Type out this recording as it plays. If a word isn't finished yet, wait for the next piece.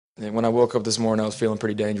And when I woke up this morning, I was feeling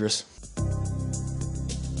pretty dangerous.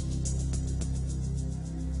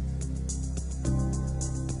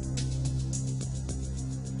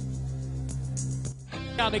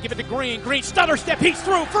 Now they give it to Green. Green stutter step. He's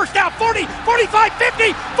through. First down. 40, 45,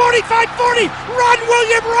 50, 45, 40. Run,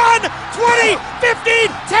 William, run. 20, 15,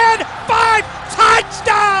 10, 5.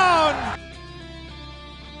 Touchdown.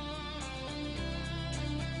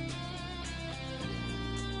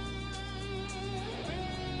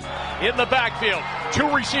 In the backfield, two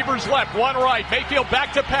receivers left, one right. Mayfield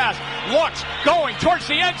back to pass, looks, going towards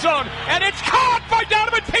the end zone, and it's caught by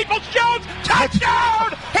Donovan Peoples-Jones.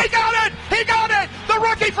 Touchdown! He got it! He got it! The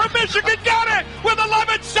rookie from Michigan got it with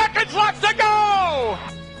 11 seconds left to go!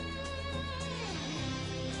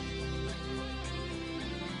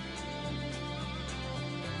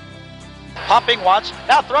 Popping once,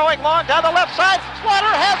 now throwing long down the left side. Slaughter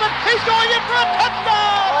has it. He's going in for a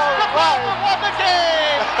touchdown. The Falcons won the game.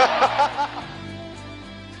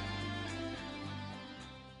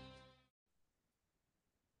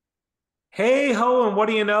 Hey ho, and what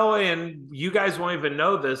do you know? And you guys won't even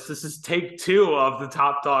know this. This is take 2 of the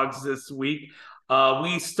Top Dogs this week.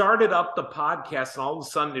 We started up the podcast, and all of a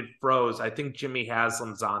sudden it froze. I think Jimmy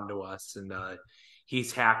Haslam's onto us, and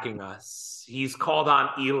he's hacking us. He's called on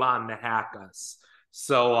Elon to hack us.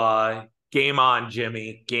 So game on,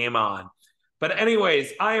 Jimmy. Game on. But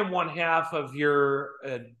anyways, I am one half of your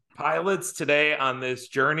pilots today on this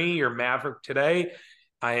journey, your Maverick today.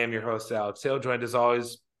 I am your host, Alex Hale. Joined as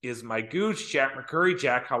always is my goose, Jack McCurry.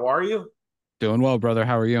 Jack, how are you? Doing well, brother.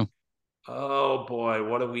 How are you? Oh, boy.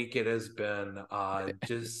 What a week it has been.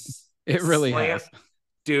 It really has.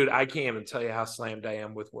 Dude, I can't even tell you how slammed I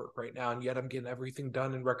am with work right now, and yet I'm getting everything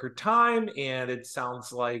done in record time, and it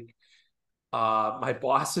sounds like my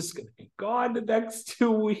boss is going to be gone the next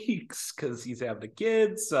 2 weeks because he's having the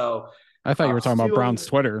kids. So I thought you were talking about Brown's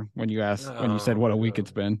Twitter when you said what a week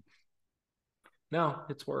it's been. No,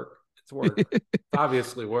 it's work. It's work. It's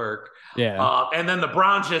obviously work. Yeah. And then the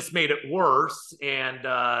Browns just made it worse, and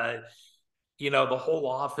the whole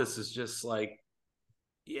office is just like,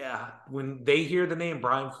 yeah, when they hear the name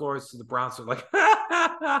Brian Flores to the Browns, are like,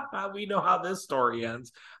 we know how this story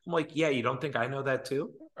ends. I'm like, yeah, you don't think I know that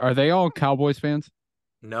too? Are they all Cowboys fans?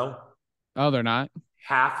 No. Oh, they're not?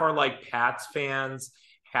 Half are like Pats fans.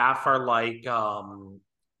 Half are like, man,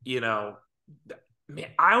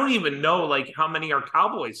 I don't even know like how many are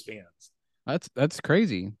Cowboys fans. That's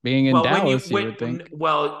crazy. Being in Dallas, you would think.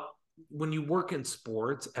 Well, when you work in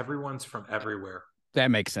sports, everyone's from everywhere.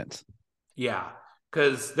 That makes sense. Yeah.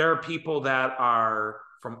 Because there are people that are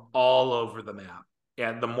from all over the map.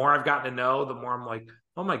 And the more I've gotten to know, the more I'm like,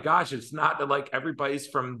 oh my gosh, it's not that like everybody's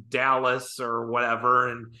from Dallas or whatever.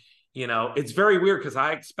 And, it's very weird because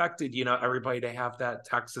I expected, everybody to have that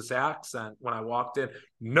Texas accent when I walked in.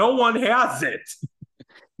 No one has it.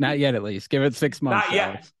 Not yet, at least. Give it 6 months. Not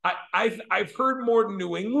yet. I've heard more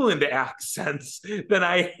New England accents than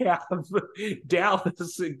I have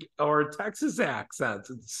Dallas or Texas accents.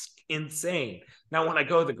 It's insane. Now, when I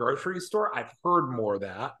go to the grocery store, I've heard more of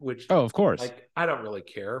that, which of course. Like, I don't really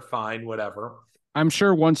care. Fine, whatever. I'm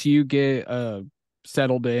sure once you get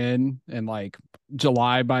settled in and like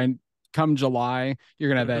come July, you're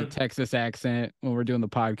gonna have that Texas accent when we're doing the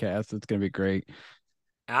podcast. It's gonna be great.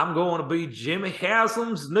 I'm going to be Jimmy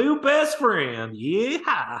Haslam's new best friend.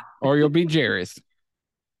 Yeah. Or you'll be Jerry's.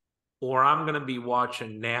 Or I'm going to be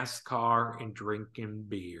watching NASCAR and drinking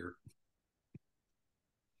beer.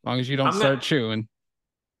 As long as you don't start chewing.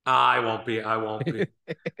 I won't be.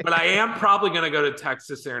 But I am probably going to go to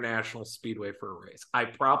Texas International Speedway for a race. I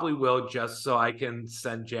probably will, just so I can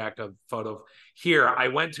send Jack a photo. Here, I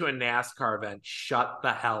went to a NASCAR event. Shut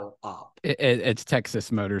the hell up. It's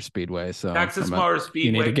Texas Motor Speedway. So Motor Speedway.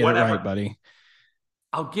 You need to get it right, buddy.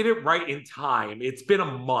 I'll get it right in time. It's been a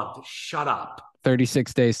month. Shut up.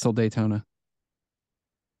 36 days till Daytona.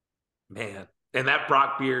 Man. And that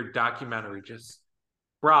Brock Beard documentary just...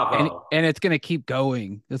 Bravo. And it's going to keep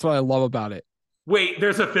going. That's what I love about it. Wait,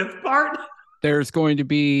 there's a 5th part? There's going to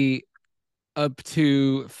be up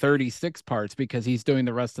to 36 parts because he's doing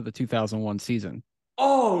the rest of the 2001 season.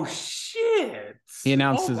 Oh, shit. He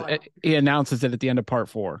announces it at the end of part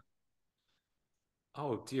 4.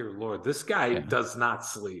 Oh, dear Lord. This guy does not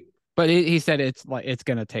sleep. But he said it's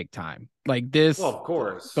going to take time. Like this. Well, of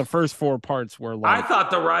course. The first 4 parts were like. I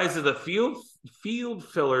thought the rise of the field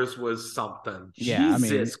fillers was something. Yeah,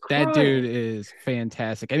 Jesus Christ. That dude is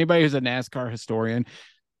fantastic. Anybody who's a NASCAR historian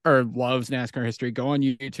or loves NASCAR history, go on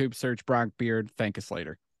YouTube, search Brock Beard, thank us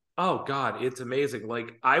later. Oh, God, it's amazing.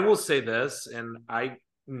 Like, I will say this, and I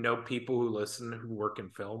know people who listen who work in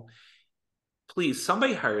film. please,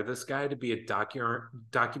 somebody hire this guy to be a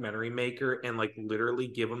documentary maker and like literally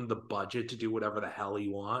give him the budget to do whatever the hell he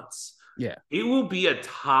wants. Yeah. It will be a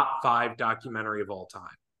top 5 documentary of all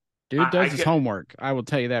time. Dude does his homework. I will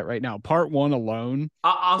tell you that right now. Part 1 alone.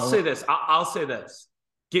 I'll say this. I'll say this.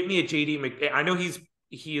 Get me a JD McDavid. I know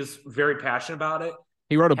he is very passionate about it.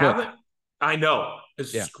 He wrote a book. I know.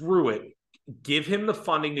 Screw it. Give him the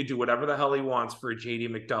funding to do whatever the hell he wants for a JD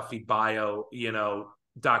McDuffie bio,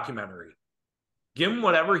 documentary. Give him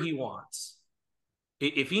whatever he wants.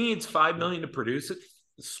 If he needs $5 million to produce it,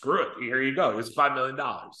 screw it. Here you go. Here's $5 million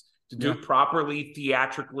to do it properly,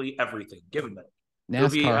 theatrically, everything. Give him it.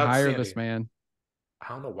 NASCAR hire this man. I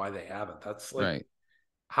don't know why they haven't. That's like right.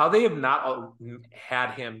 How they have not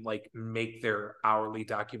had him like make their hourly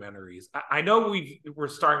documentaries. I know we're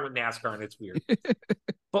starting with NASCAR and it's weird,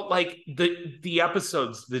 but like the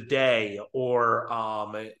episodes, the day, or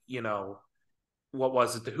what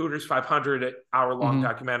was it? The Hooters 500 hour long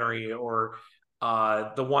documentary, or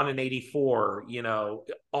the one in 84,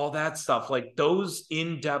 all that stuff, like those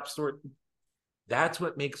in-depth that's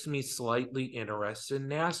what makes me slightly interested in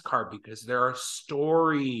NASCAR, because there are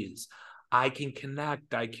stories I can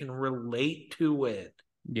connect, I can relate to it.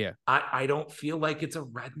 Yeah. I don't feel like it's a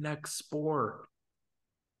redneck sport.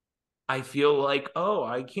 I feel like,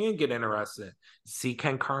 I can get interested. See,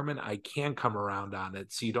 Ken Carmen, I can come around on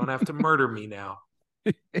it, so you don't have to murder me now.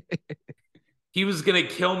 He was going to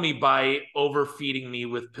kill me by overfeeding me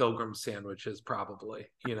with Pilgrim sandwiches, probably,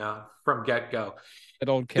 from get-go.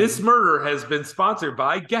 This murder has been sponsored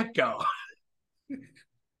by Get-Go.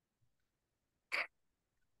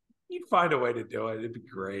 You'd find a way to do it. It'd be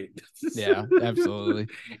great. Yeah, absolutely.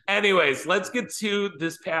 Anyways, let's get to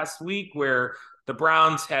this past week where the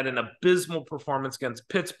Browns had an abysmal performance against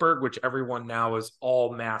Pittsburgh, which everyone now is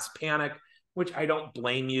all mass panic, which I don't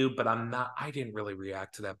blame you, but I didn't really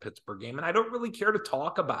react to that Pittsburgh game, and I don't really care to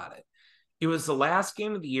talk about it. It was the last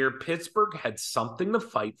game of the year. Pittsburgh had something to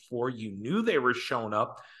fight for. You knew they were showing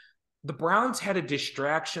up. The Browns had a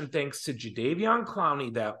distraction thanks to Jadeveon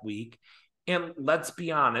Clowney that week. And let's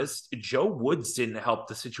be honest, Joe Woods didn't help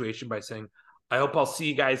the situation by saying, I hope I'll see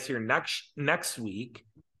you guys here next week.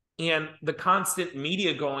 And the constant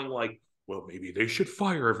media going like, well, maybe they should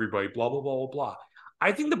fire everybody, blah, blah, blah, blah, blah.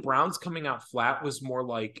 I think the Browns coming out flat was more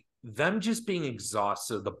like them just being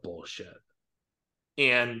exhausted of the bullshit.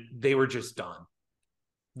 And they were just done.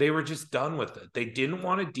 They were just done with it. They didn't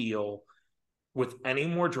want to deal with any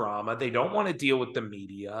more drama. They don't want to deal with the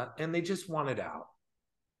media, and they just wanted out.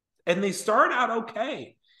 And they started out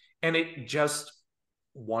okay. And it just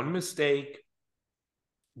one mistake,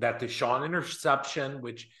 that Deshaun interception,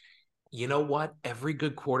 which, you know what? Every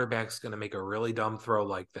good quarterback's going to make a really dumb throw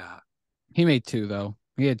like that. He made 2, though.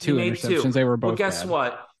 He had 2 interceptions. 2. They were both Well, guess bad.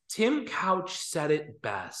 what? Tim Couch said it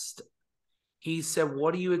best. He said,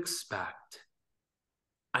 what do you expect?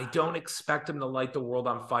 I don't expect him to light the world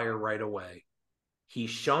on fire right away.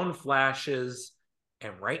 He's shown flashes,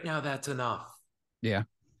 and right now that's enough. Yeah.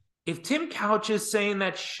 If Tim Couch is saying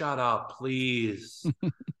that, shut up, please.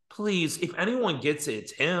 Please. If anyone gets it,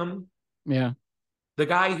 it's him. Yeah. The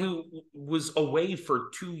guy who was away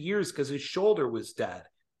for 2 years because his shoulder was dead.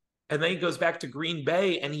 And then he goes back to Green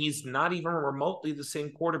Bay, and he's not even remotely the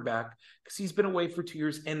same quarterback because he's been away for 2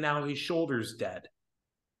 years, and now his shoulder's dead.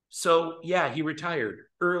 So, yeah, he retired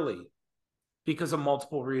early because of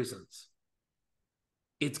multiple reasons.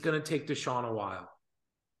 It's going to take Deshaun a while.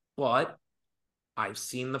 But I've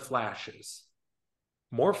seen the flashes.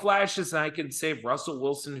 More flashes than I can save Russell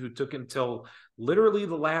Wilson, who took until literally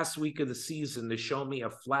the last week of the season to show me a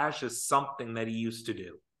flash of something that he used to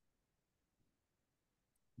do.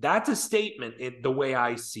 That's a statement in the way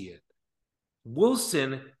I see it.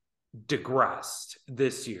 Wilson digressed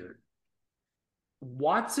this year.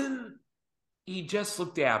 Watson, he just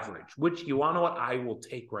looked average, which, you want to know what? I will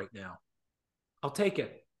take right now. I'll take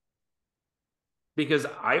it. Because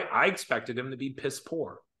I expected him to be piss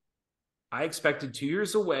poor. I expected 2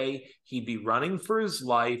 years away, he'd be running for his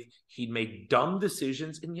life, he'd make dumb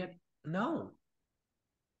decisions, and yet, no.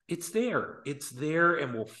 It's there. It's there,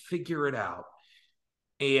 and we'll figure it out.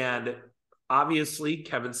 And obviously,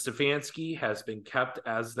 Kevin Stefanski has been kept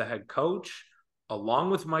as the head coach,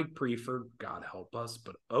 along with Mike Priefer. God help us,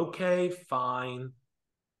 but okay, fine.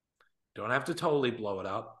 Don't have to totally blow it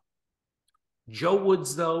up. Joe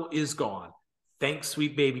Woods, though, is gone. Thanks,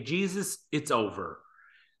 sweet baby Jesus. It's over.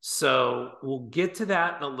 So we'll get to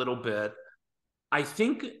that in a little bit. I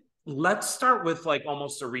think let's start with like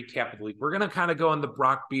almost a recap of the week. We're going to kind of go on the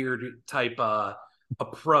Brock Beard type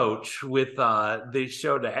approach with the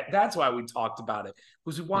show. That's why we talked about it,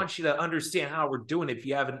 because we want you to understand how we're doing it. If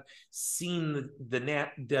you haven't seen the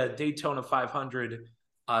Daytona 500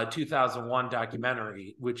 2001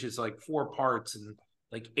 documentary, which is like 4 parts and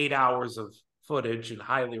like 8 hours of footage, and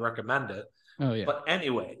highly recommend it. Oh yeah. But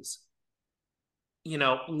anyways,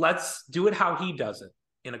 let's do it how he does it,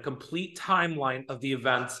 in a complete timeline of the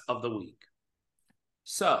events of the week.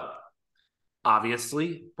 So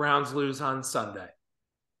obviously Browns lose on Sunday.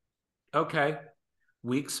 Okay,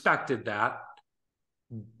 we expected that.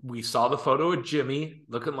 We saw the photo of Jimmy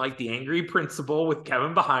looking like the angry principal with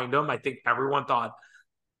Kevin behind him. I think everyone thought,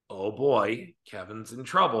 oh boy, Kevin's in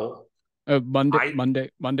trouble.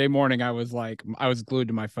 Monday morning, I was glued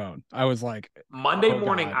to my phone. I was like, Monday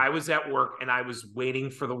morning, God. I was at work and I was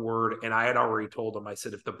waiting for the word, and I had already told him, I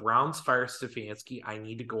said, if the Browns fire Stefanski, I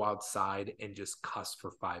need to go outside and just cuss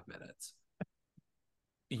for 5 minutes.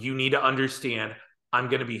 You need to understand, I'm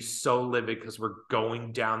going to be so livid because we're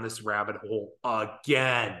going down this rabbit hole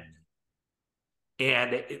again.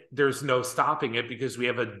 And there's no stopping it because we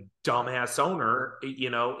have a dumbass owner,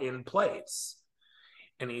 in place.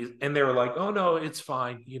 And they were like, oh no, it's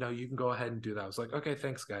fine. You can go ahead and do that. I was like, okay,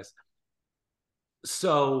 thanks guys.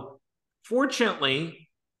 So fortunately,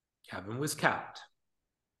 Kevin was kept.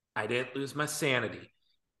 I didn't lose my sanity.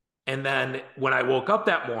 And then when I woke up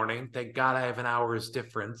that morning, thank God I have an hour's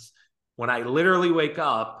difference. When I literally wake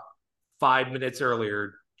up 5 minutes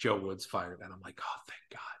earlier, Joe Woods fired. And I'm like, oh,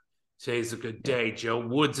 thank God. Today's a good day. Joe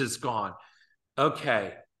Woods is gone.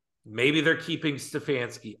 Okay, maybe they're keeping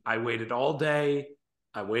Stefanski. I waited all day.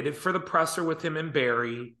 I waited for the presser with him and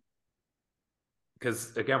Barry.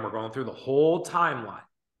 Because, again, we're going through the whole timeline.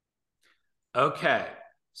 Okay,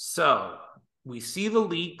 so we see the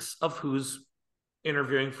leaks of who's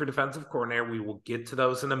interviewing for defensive coordinator. We will get to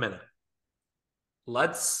those in a minute.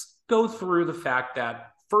 Let's go through the fact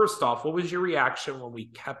that, first off, what was your reaction when we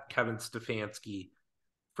kept Kevin Stefanski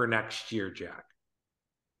for next year, Jack?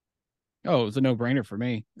 Oh, it was a no-brainer for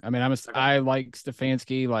me. I mean, I like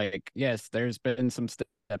Stefanski. Like, yes, there's been some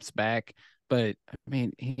steps back, but I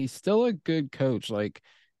mean, he's still a good coach. Like,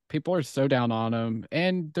 people are so down on him,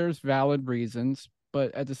 and there's valid reasons,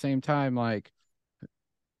 but at the same time, like,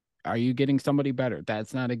 are you getting somebody better?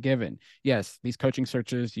 That's not a given. Yes, these coaching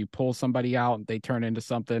searches, you pull somebody out, they turn into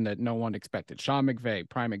something that no one expected. Sean McVay,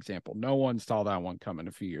 prime example. No one saw that one coming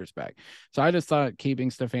a few years back. So I just thought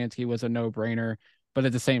keeping Stefanski was a no-brainer. But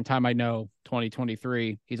at the same time, I know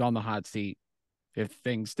 2023, he's on the hot seat.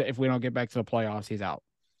 If we don't get back to the playoffs, he's out.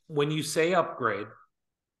 When you say upgrade,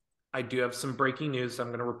 I do have some breaking news I'm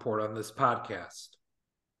going to report on this podcast.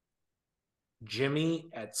 Jimmy,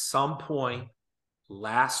 at some point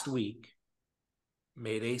last week,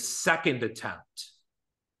 made a second attempt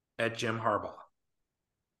at Jim Harbaugh.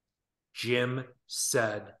 Jim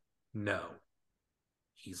said no.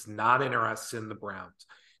 He's not interested in the Browns.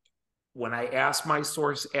 When I asked my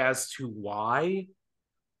source as to why,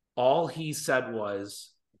 all he said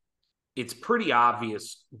was, it's pretty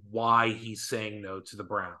obvious why he's saying no to the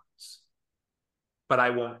Browns, but I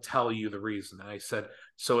won't tell you the reason. And I said,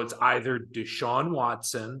 so it's either Deshaun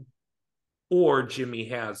Watson or Jimmy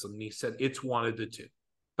Haslam. And he said, it's one of the two,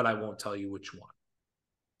 but I won't tell you which one.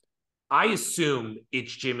 I assume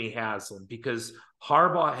it's Jimmy Haslam because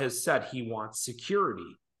Harbaugh has said he wants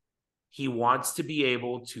security. He wants to be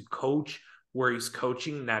able to coach where he's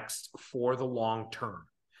coaching next for the long term.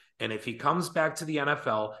 And if he comes back to the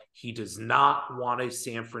NFL, he does not want a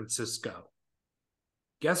San Francisco.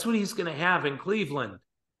 Guess what he's going to have in Cleveland?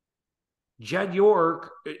 Jed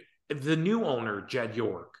York, the new owner, Jed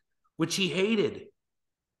York, which he hated.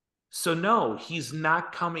 So no, he's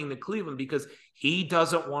not coming to Cleveland because he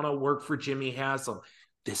doesn't want to work for Jimmy Haslam.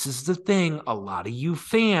 This is the thing a lot of you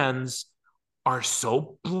fans are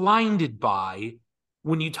so blinded by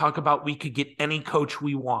when you talk about we could get any coach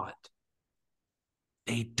we want.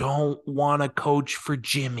 They don't want to coach for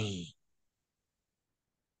Jimmy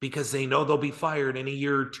because they know they'll be fired in a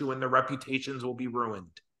year or two and their reputations will be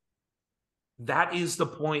ruined. That is the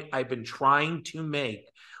point I've been trying to make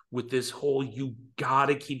with this whole, you got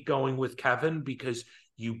to keep going with Kevin because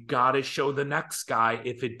you got to show the next guy,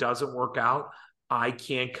 if it doesn't work out, I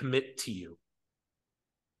can't commit to you.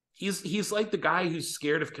 He's like the guy who's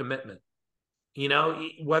scared of commitment.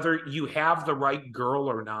 Whether you have the right girl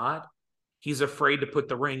or not, he's afraid to put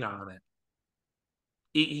the ring on it.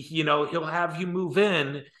 He'll have you move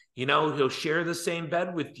in, he'll share the same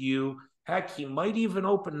bed with you. Heck, he might even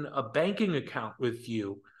open a banking account with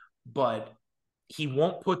you, but he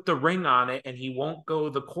won't put the ring on it and he won't go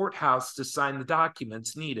to the courthouse to sign the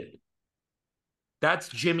documents needed. That's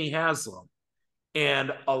Jimmy Haslam.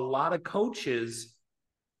 And a lot of coaches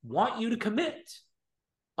want you to commit.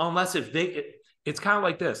 Unless it's kind of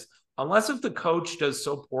like this. Unless if the coach does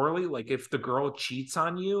so poorly, like if the girl cheats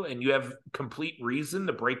on you and you have complete reason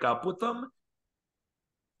to break up with them,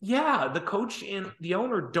 yeah, the coach and the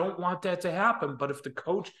owner don't want that to happen. But if the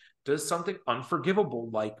coach does something unforgivable,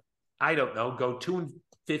 like, I don't know, go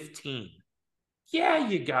 2-15, yeah,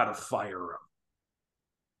 you got to fire him.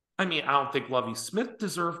 I mean, I don't think Lovie Smith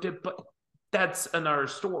deserved it, but that's another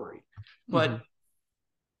story. But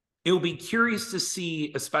it'll be curious to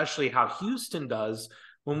see, especially how Houston does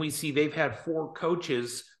when we see they've had 4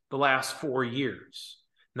 coaches the last 4 years.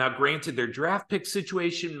 Now, granted, their draft pick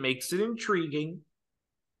situation makes it intriguing,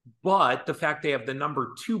 but the fact they have the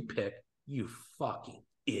number 2 pick, you fucking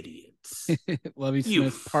idiots. Lovie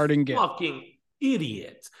Smith parting gift. Fucking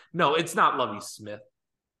idiots. No, it's not Lovie Smith.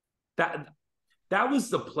 That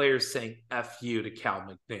was the players saying F you to Cal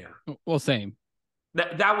McNair. Well, same.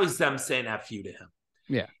 That was them saying F you to him.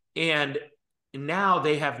 Yeah. And now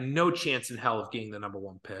they have no chance in hell of getting the number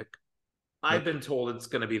 1 pick. I've been told it's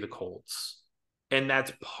going to be the Colts. And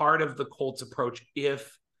that's part of the Colts approach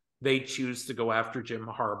if they choose to go after Jim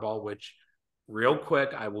Harbaugh, which, real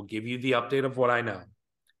quick, I will give you the update of what I know.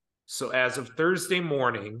 So as of Thursday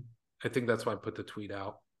morning, I think that's why I put the tweet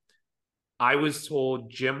out, I was told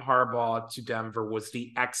Jim Harbaugh to Denver was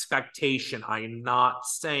the expectation. I am not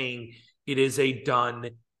saying it is a done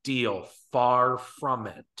deal. Far from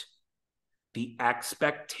it. The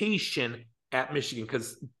expectation at Michigan,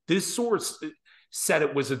 because this source said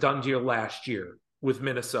it was a done deal last year with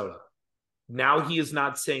Minnesota. Now he is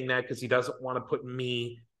not saying that because he doesn't want to put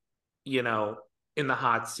me, in the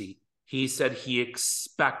hot seat. He said he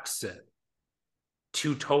expects it.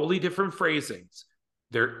 2 totally different phrasings.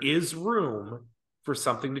 There is room for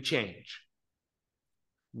something to change,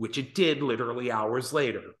 which it did literally hours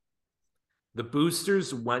later. The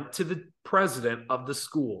boosters went to the president of the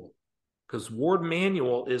school because Ward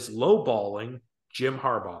Manuel is lowballing Jim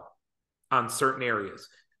Harbaugh on certain areas.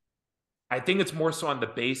 I think it's more so on the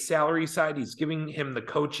base salary side. He's giving him the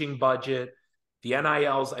coaching budget. The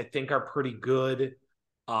NILs, I think, are pretty good.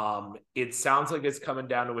 It sounds like it's coming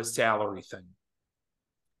down to a salary thing.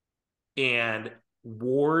 And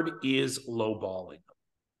Ward is lowballing.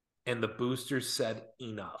 And the boosters said,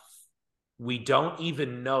 enough. We don't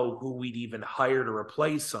even know who we'd even hire to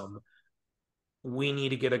replace him. We need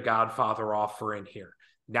to get a Godfather offer in here.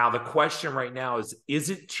 Now, the question right now is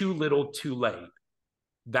it too little, too late?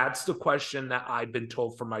 That's the question that I've been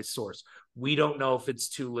told from my source. We don't know if it's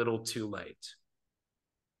too little, too late.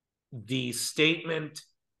 The statement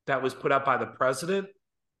that was put out by the president,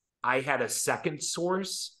 I had a second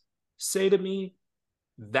source say to me,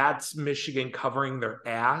 that's Michigan covering their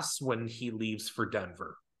ass when he leaves for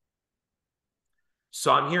Denver.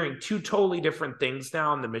 So I'm hearing 2 totally different things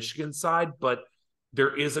now on the Michigan side, but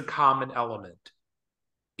there is a common element.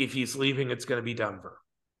 If he's leaving, it's going to be Denver.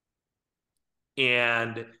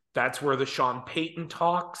 And that's where the Sean Payton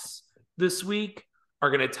talks this week are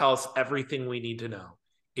going to tell us everything we need to know.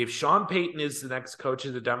 If Sean Payton is the next coach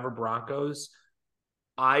of the Denver Broncos,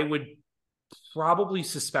 I would probably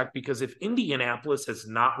suspect, because if Indianapolis has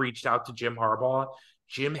not reached out to Jim Harbaugh,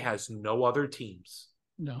 Jim has no other teams.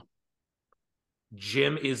 No.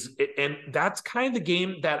 Jim is, and that's kind of the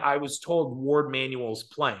game that I was told Ward Manuel's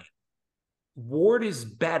playing. Ward is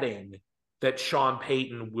betting that Sean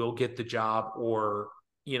Payton will get the job, or,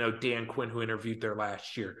 Dan Quinn, who interviewed there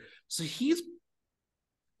last year. So he's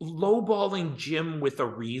lowballing Jim with a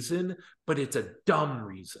reason, but it's a dumb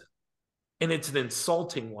reason. And it's an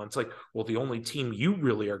insulting one. It's like, well, the only team you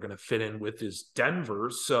really are going to fit in with is Denver.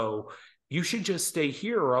 So you should just stay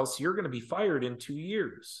here, or else you're going to be fired in 2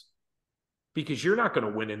 years. Because you're not going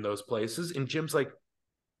to win in those places. And Jim's like,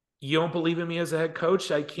 you don't believe in me as a head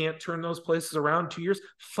coach? I can't turn those places around in 2 years?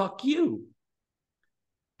 Fuck you.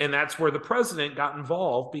 And that's where the president got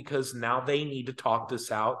involved, because now they need to talk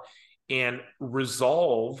this out and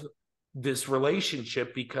resolve this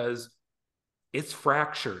relationship, because it's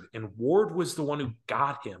fractured. And Ward was the one who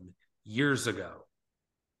got him years ago.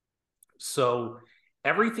 So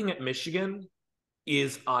everything at Michigan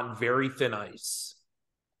is on very thin ice.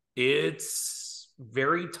 It's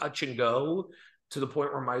very touch and go, to the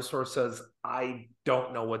point where my source says, I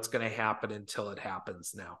don't know what's going to happen until it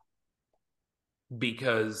happens now.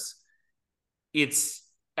 Because it's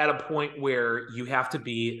at a point where you have to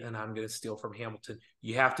be, and I'm going to steal from Hamilton,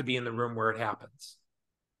 you have to be in the room where it happens.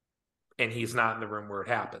 And he's not in the room where it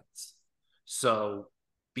happens. So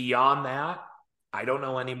beyond that, I don't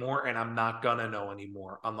know anymore, and I'm not going to know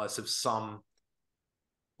anymore unless if some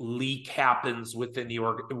leak happens within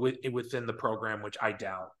the program, which I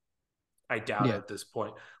doubt. I doubt it at this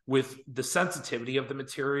point. With the sensitivity of the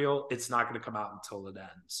material, it's not going to come out until it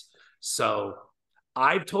ends. So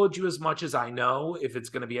I've told you as much as I know. If it's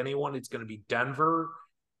going to be anyone, it's going to be Denver.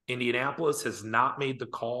 Indianapolis has not made the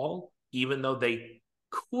call, even though they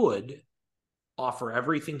could offer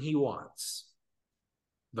everything he wants.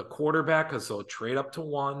 The quarterback, because they'll trade up to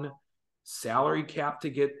 1, salary cap to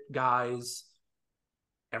get guys,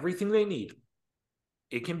 everything they need.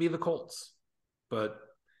 It can be the Colts, but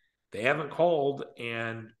they haven't called,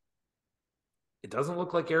 and it doesn't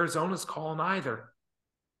look like Arizona's calling either.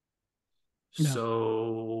 No.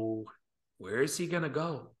 So where is he going to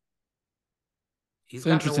go? He's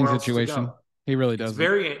got interesting situation. He really does.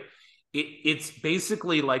 It's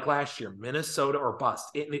basically like last year, Minnesota or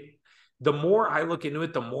bust. The more I look into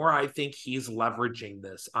it, the more I think he's leveraging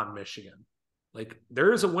this on Michigan. Like,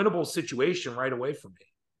 there is a winnable situation right away from me,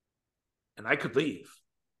 and I could leave.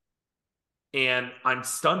 And I'm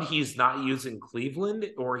stunned he's not using Cleveland,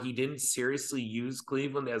 or he didn't seriously use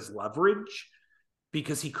Cleveland as leverage,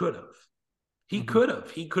 because he could have. He could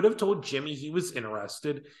have. He could have told Jimmy he was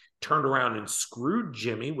interested, turned around and screwed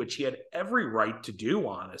Jimmy, which he had every right to do,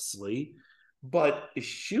 honestly. But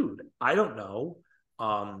shoot, I don't know.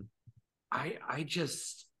 I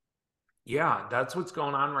just, yeah, that's what's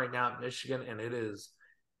going on right now at Michigan, and it is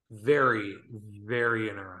very, very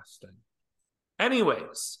interesting.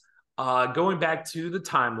 Anyways, going back to the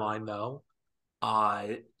timeline, though.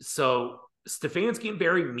 So Stefanski and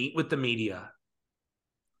Barry meet with the media.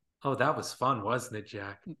 Oh, that was fun, wasn't it,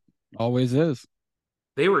 Jack? Always is.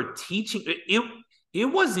 They were teaching. It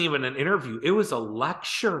wasn't even an interview. It was a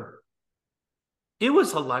lecture. It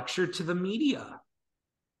was a lecture to the media.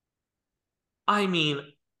 I mean,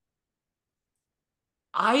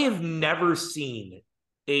 I have never seen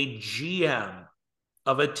a GM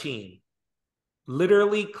of a team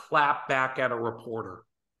literally clap back at a reporter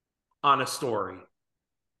on a story.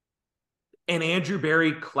 And Andrew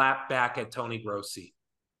Berry clapped back at Tony Grossi.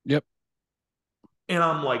 Yep. And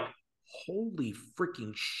I'm like, holy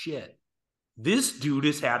freaking shit. This dude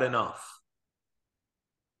has had enough.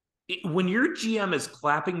 When your GM is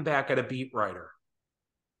clapping back at a beat writer,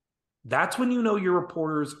 that's when you know your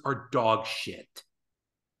reporters are dog shit.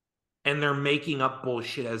 And they're making up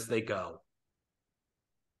bullshit as they go.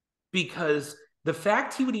 Because the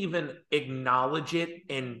fact he would even acknowledge it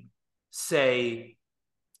and say,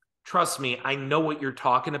 trust me, I know what you're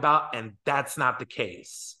talking about, and that's not the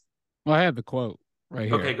case. Well, I have the quote right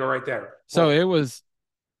here. Okay, go right there. So it was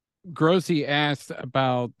Grossi asked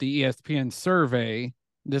about the ESPN survey.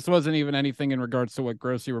 This wasn't even anything in regards to what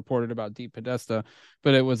Grossi reported about Deep Podesta,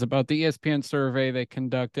 but it was about the ESPN survey they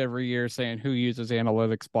conduct every year saying who uses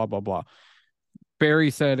analytics, blah, blah, blah.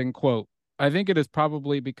 Barry said, in quote, I think it is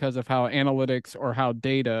probably because of how analytics or how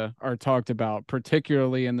data are talked about,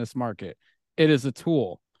 particularly in this market. It is a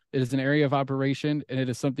tool. It is an area of operation, and it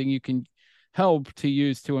is something you can help to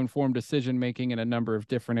use to inform decision-making in a number of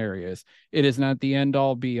different areas. It is not the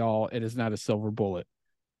end-all, be-all. It is not a silver bullet.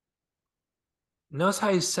 Notice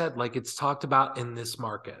how he said, like, it's talked about in this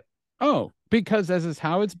market. Oh, because this is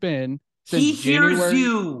how it's been since he hears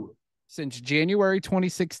you. Since January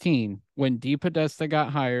 2016, when Deep Podesta got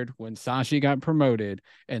hired, when Sashi got promoted,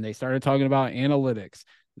 and they started talking about analytics,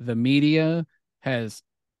 the media has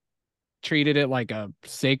treated it like a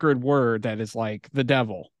sacred word that is like the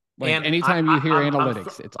devil. Like, and anytime you hear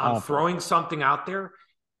analytics, it's awful. I'm throwing something out there.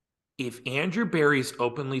 If Andrew Berry's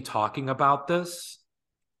openly talking about this,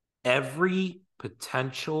 every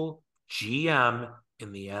potential GM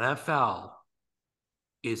in the NFL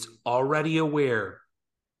is already aware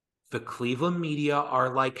the Cleveland media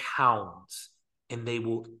are like hounds, and they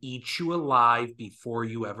will eat you alive before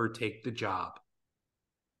you ever take the job.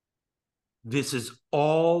 This is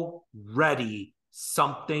already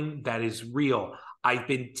something that is real. I've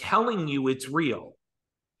been telling you it's real.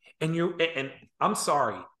 And I'm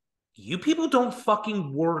sorry, you people don't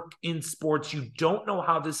fucking work in sports. You don't know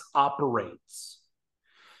how this operates.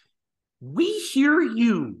 We hear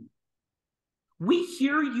you. We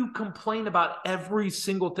hear you complain about every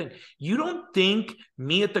single thing. You don't think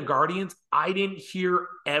me at the Guardians, I didn't hear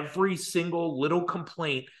every single little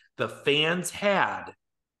complaint the fans had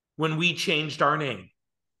when we changed our name?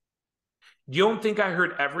 You don't think I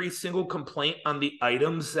heard every single complaint on the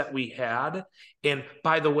items that we had? And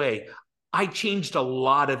by the way, I changed a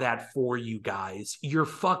lot of that for you guys. You're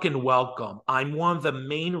fucking welcome. I'm one of the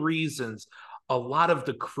main reasons a lot of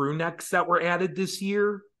the crew necks that were added this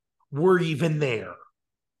year were even there.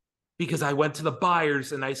 Because I went to the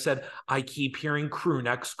buyers and I said, I keep hearing crew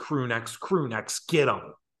necks, crew necks, crew necks. Get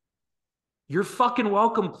them. You're fucking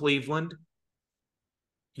welcome, Cleveland.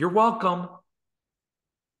 You're welcome.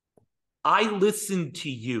 I listen to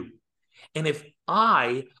you. And if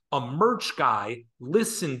I, a merch guy,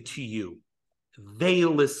 listen to you, they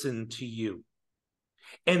listen to you.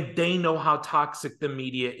 And they know how toxic the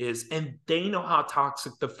media is, and they know how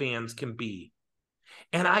toxic the fans can be.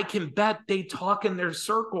 And I can bet they talk in their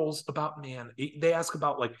circles about, man, they ask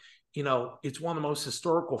about, like, you know, it's one of the most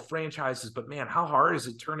historical franchises, but man, how hard is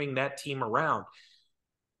it turning that team around?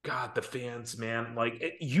 God, the fans, man, like,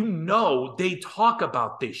 you know, they talk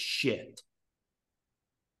about this shit.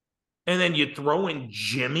 And then you throw in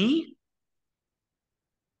Jimmy.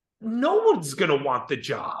 No one's going to want the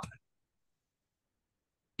job.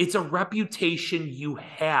 It's a reputation you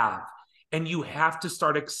have, and you have to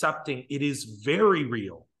start accepting it is very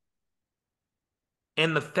real.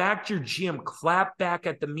 And the fact your GM clapped back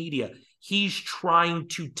at the media, he's trying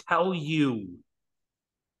to tell you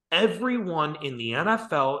everyone in the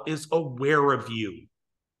NFL is aware of you.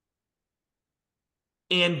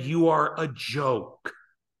 And you are a joke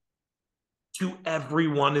to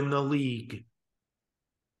everyone in the league.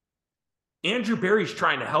 Andrew Berry's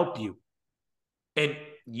trying to help you, and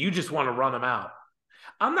you just want to run him out.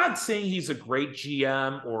 I'm not saying he's a great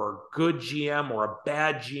GM or a good GM or a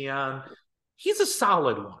bad GM. He's a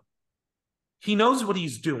solid one. He knows what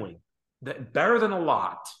he's doing, better than a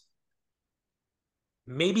lot.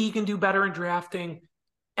 Maybe he can do better in drafting.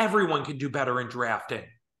 Everyone can do better in drafting.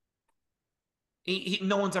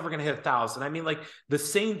 No one's ever going to hit 1,000. I mean, like, the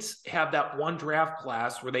Saints have that one draft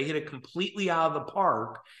class where they hit it completely out of the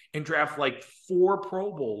park and draft like 4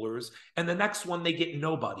 Pro Bowlers, and the next one they get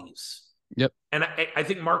nobodies. Yep. And I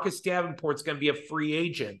think Marcus Davenport's going to be a free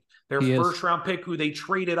agent. Their first round pick who they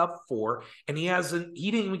traded up for, and he didn't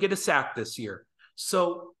even get a sack this year.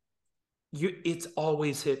 So it's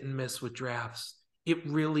always hit and miss with drafts. It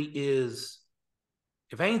really is.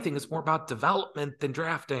 If anything, it's more about development than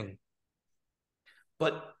drafting.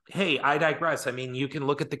 But hey, I digress. I mean, you can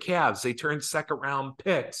look at the Cavs. They turned second-round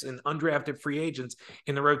picks and undrafted free agents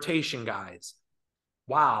in the rotation guys.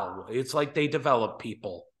 Wow, it's like they develop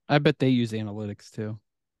people. I bet they use analytics too.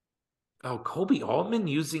 Oh, Kobe Altman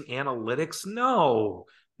using analytics? No,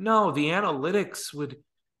 the analytics would.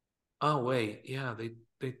 Oh, wait. Yeah,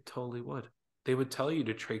 they totally would. They would tell you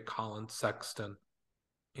to trade Colin Sexton.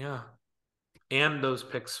 Yeah. And those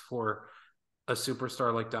picks for a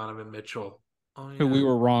superstar like Donovan Mitchell. Oh, yeah. Who we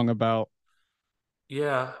were wrong about.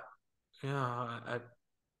 Yeah.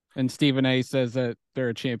 And Stephen A says that they're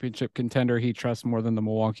a championship contender he trusts more than the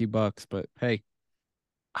Milwaukee Bucks, but hey.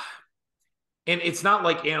 And it's not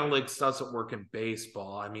like analytics doesn't work in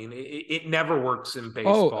baseball. I mean, it never works in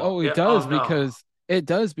baseball. It does because it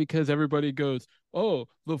does because everybody goes, oh,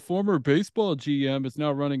 the former baseball GM is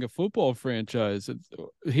now running a football franchise.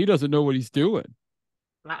 He doesn't know what he's doing.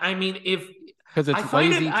 I mean, because it's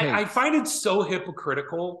I find it so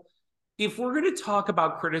hypocritical. If we're going to talk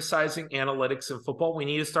about criticizing analytics in football, we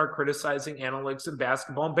need to start criticizing analytics in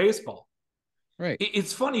basketball and baseball. Right.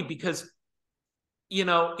 It's funny because, you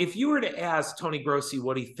know, if you were to ask Tony Grossi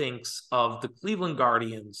what he thinks of the Cleveland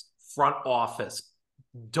Guardians front office,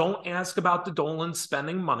 don't ask about the Dolan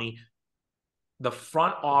spending money, the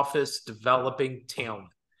front office developing talent.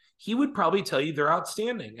 He would probably tell you they're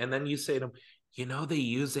outstanding. And then you say to him, you know, they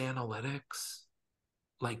use analytics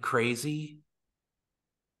like crazy.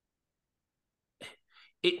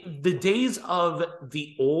 The days of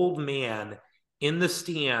the old man in the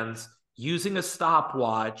stands using a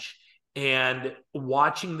stopwatch and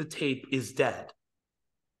watching the tape is dead.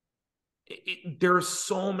 There are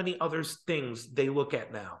so many other things they look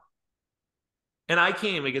at now. And I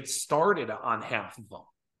can't even get started on half of them.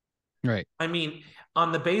 Right. I mean,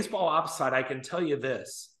 on the baseball ops side, I can tell you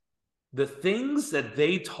this. The things that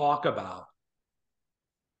they talk about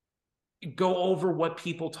go over what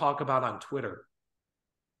people talk about on Twitter.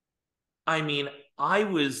 I mean, I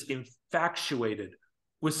was infatuated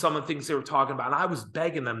with some of the things they were talking about, and I was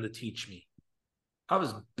begging them to teach me. I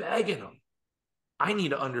was begging them. I need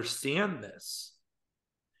to understand this.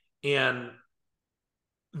 And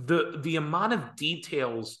the amount of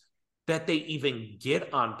details that they even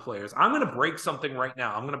get on players. I'm going to break something right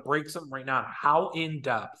now. I'm going to break something right now on how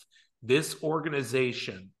in-depth this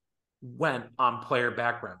organization went on player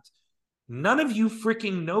backgrounds. None of you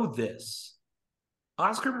freaking know this.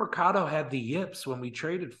 Oscar Mercado had the yips when we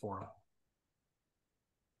traded for him.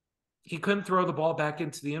 He couldn't throw the ball back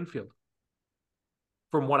into the infield.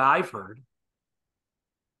 From what I've heard,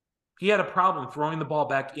 he had a problem throwing the ball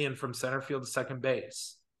back in from center field to second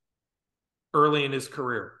base early in his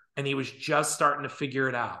career, and he was just starting to figure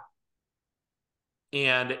it out.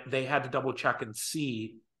 And they had to double check and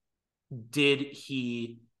see,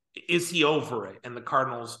 is he over it? And the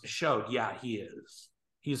Cardinals showed, yeah, he is.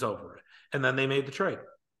 He's over it. And then they made the trade.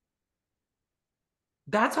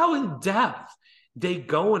 That's how in depth they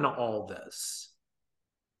go into all this.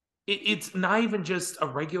 It's not even just a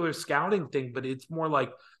regular scouting thing, but it's more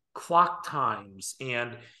like clock times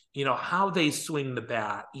and, how they swing the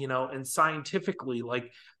bat, and scientifically,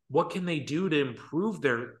 like, what can they do to improve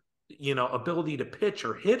their, ability to pitch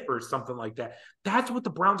or hit or something like that. That's what the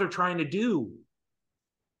Browns are trying to do.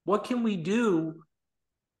 What can we do,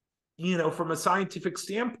 from a scientific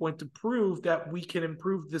standpoint to prove that we can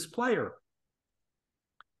improve this player?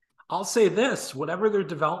 I'll say this, whatever their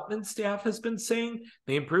development staff has been saying,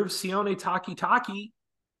 they improved Sione Takitaki.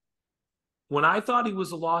 When I thought he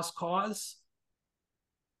was a lost cause,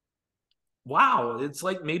 wow, it's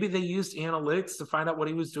like maybe they used analytics to find out what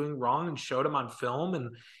he was doing wrong and showed him on film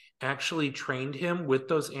and actually trained him with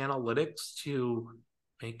those analytics to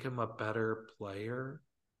make him a better player.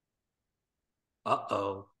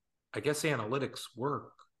 Uh-oh. I guess analytics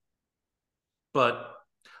work. But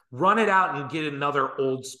run it out and get another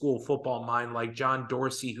old school football mind like John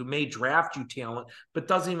Dorsey, who may draft you talent, but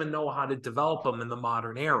doesn't even know how to develop them in the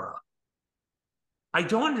modern era. I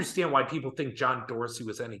don't understand why people think John Dorsey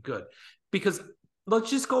was any good, because let's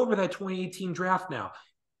just go over that 2018 draft now.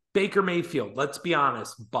 Baker Mayfield, let's be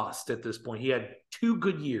honest, bust at this point. He had 2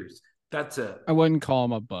 good years. That's it. I wouldn't call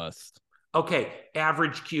him a bust. Okay,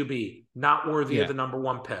 average QB, not worthy of the number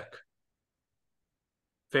 1 pick.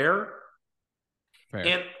 Fair?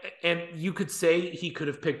 Fair. And you could say he could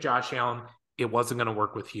have picked Josh Allen. It wasn't going to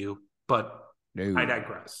work with you, but no. I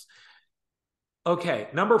digress. Okay,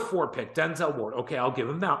 number 4 pick, Denzel Ward. Okay, I'll give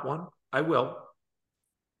him that one. I will.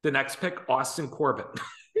 The next pick, Austin Corbett.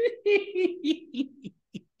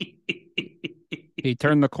 He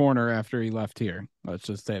turned the corner after he left here. Let's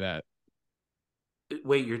just say that.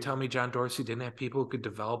 Wait, you're telling me John Dorsey didn't have people who could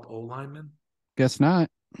develop O-linemen? Guess not.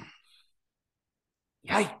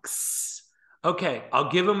 Yikes. Okay,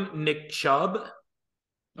 I'll give him Nick Chubb.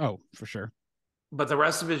 Oh, for sure. But the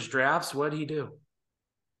rest of his drafts, what did he do?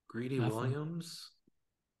 Greedy Nothing. Williams?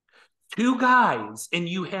 2 guys, and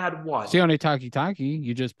you had what? Sione Takitaki,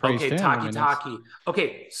 you just praised him. Takitaki.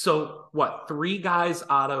 Okay, so what? 3 guys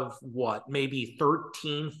out of what? Maybe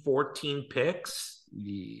 13, 14 picks?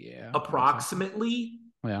 Yeah. Approximately?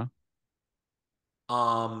 Yeah.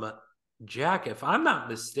 Jack, if I'm not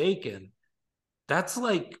mistaken, that's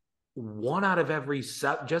like 1 out of every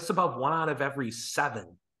 7, just about 1 out of every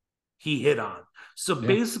 7 he hit on. So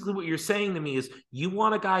basically what you're saying to me is you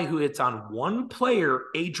want a guy who hits on 1 player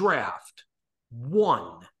a draft.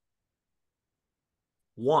 1.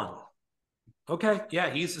 Okay, yeah,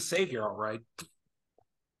 he's the savior, all right.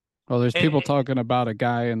 Well, there's people talking about a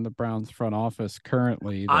guy in the Browns front office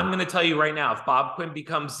currently. I'm going to tell you right now, if Bob Quinn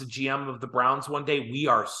becomes the GM of the Browns one day, we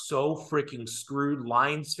are so freaking screwed.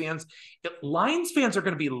 Lions fans are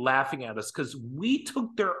going to be laughing at us because we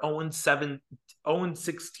took their 0-7,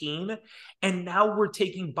 0-16, and now we're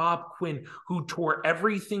taking Bob Quinn, who tore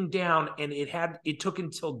everything down, and it took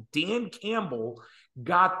until Dan Campbell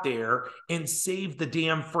got there and saved the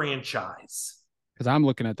damn franchise. Because I'm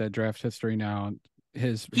looking at that draft history now.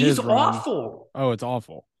 He's awful. Oh, it's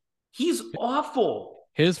awful. He's awful.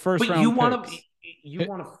 His first round picks. You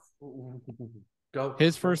want to go.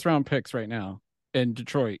 His first round picks right now in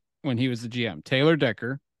Detroit when he was the GM. Taylor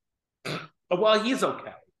Decker. Well, he's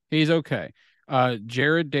okay. He's okay.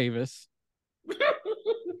 Jared Davis.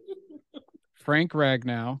 Frank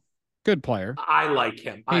Ragnow. Good player. I like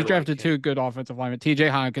him. He's drafted 2 good offensive linemen. TJ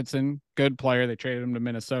Hockenson, good player. They traded him to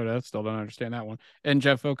Minnesota. Still don't understand that one. And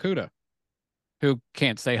Jeff Okudah, who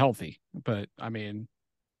can't stay healthy. But, I mean.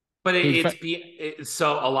 But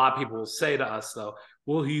so a lot of people will say to us, though,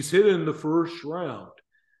 well, he's hit in the first round.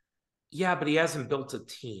 Yeah, but he hasn't built a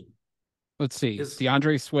team. Let's see.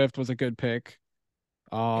 DeAndre Swift was a good pick.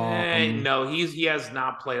 No, he has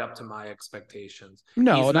not played up to my expectations.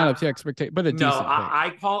 No, not up to expectations, but a decent pick.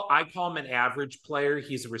 I call him an average player.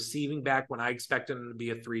 He's a receiving back when I expected him to be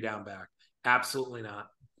a 3-down back. Absolutely not.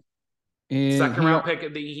 And second round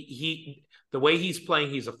pick. The way he's playing,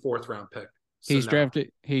 he's a 4th round pick. So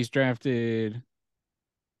He's drafted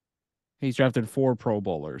 4 Pro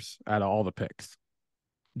Bowlers out of all the picks.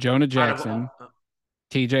 Jonah Jackson,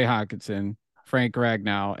 TJ Hockenson, Frank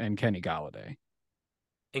Ragnow, and Kenny Golladay.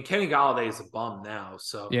 And Kenny Golladay is a bum now.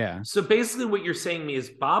 So yeah. So basically what you're saying to me is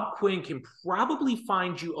Bob Quinn can probably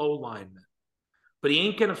find you O-linemen, but he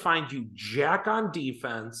ain't going to find you jack on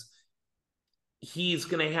defense. He's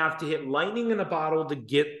going to have to hit lightning in a bottle to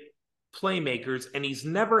get playmakers, and he's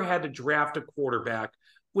never had to draft a quarterback,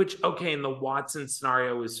 which, okay, in the Watson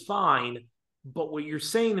scenario is fine. But what you're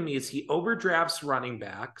saying to me is he overdrafts running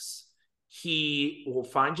backs. he will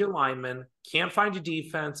find you linemen, can't find you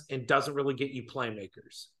defense, and doesn't really get you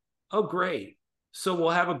playmakers. Oh, great. So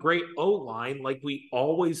we'll have a great O-line like we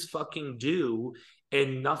always fucking do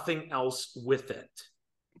and nothing else with it.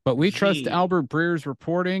 But we trust Albert Breer's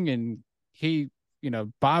reporting, and he,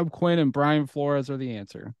 Bob Quinn and Brian Flores are the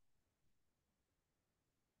answer.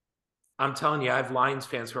 I'm telling you, I have Lions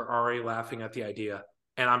fans who are already laughing at the idea.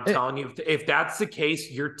 And I'm telling you, if that's the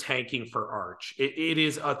case, you're tanking for Arch. It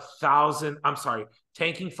is 1,000. I'm sorry,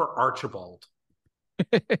 tanking for Archibald.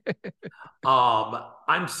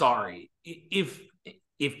 I'm sorry. If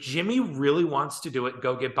Jimmy really wants to do it,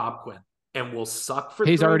 go get Bob Quinn, and we'll suck for.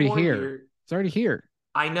 He's already here. Years. He's already here.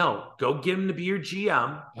 I know. Go get him to be your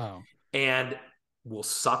GM. Oh. And we'll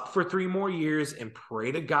suck for 3 more years and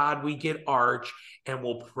pray to God we get Arch, and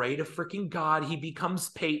we'll pray to freaking God he becomes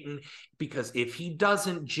Peyton, because if he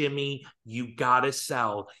doesn't, Jimmy, you gotta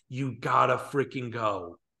sell. You gotta freaking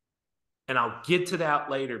go. And I'll get to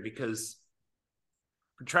that later because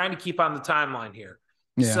we're trying to keep on the timeline here.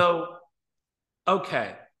 Yeah. So,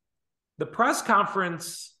 okay. The press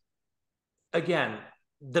conference, again,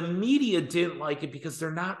 the media didn't like it because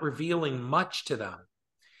they're not revealing much to them.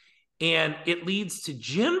 And it leads to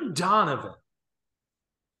Jim Donovan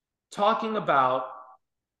talking about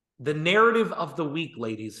the narrative of the week,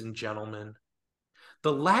 ladies and gentlemen.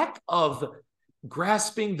 The lack of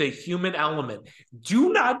grasping the human element.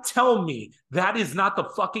 Do not tell me that is not the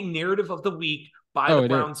fucking narrative of the week by the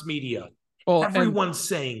Browns media. Well, everyone's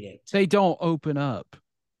saying it. They don't open up.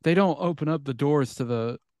 They don't open up the doors to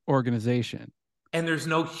the organization. And there's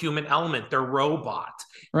no human element. They're robots.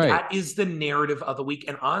 Right. That is the narrative of the week.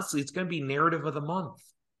 And honestly, it's going to be narrative of the month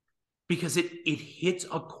because it hits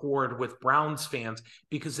a chord with Browns fans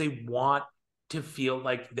because they want to feel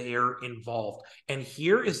like they're involved. And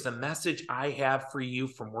here is the message I have for you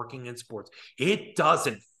from working in sports. It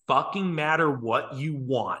doesn't fucking matter what you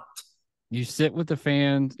want. You sit with the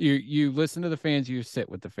fans. You listen to the fans. You sit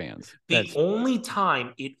with the fans. The only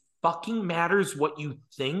time it fucking matters what you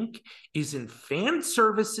think is in fan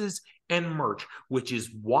services and merch, which is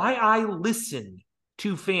why I listen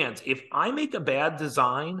to fans. If I make a bad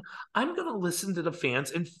design, I'm going to listen to the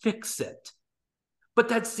fans and fix it. But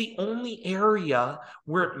that's the only area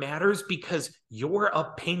where it matters because your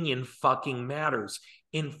opinion fucking matters.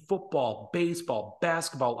 In football, baseball,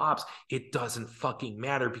 basketball, ops, it doesn't fucking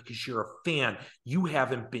matter because you're a fan. You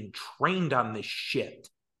haven't been trained on this shit.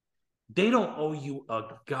 They don't owe you a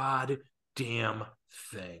goddamn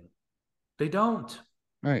thing. They don't.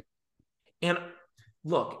 Right. And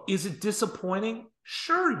look, is it disappointing?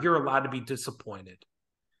 Sure, you're allowed to be disappointed.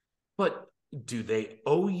 But do they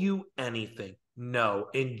owe you anything? No.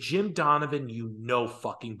 And Jim Donovan, you know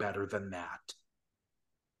fucking better than that.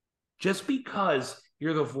 Just because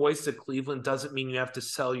you're the voice of Cleveland doesn't mean you have to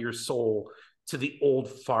sell your soul to the old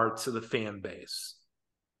farts of the fan base.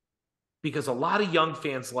 Because a lot of young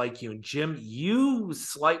fans like you, and Jim, you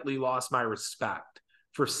slightly lost my respect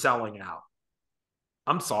for selling out.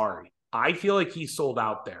 I'm sorry. I feel like he sold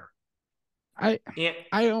out there. I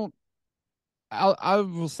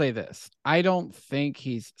will say this. I don't think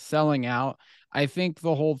he's selling out. I think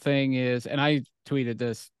the whole thing is, and I tweeted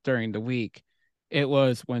this during the week, it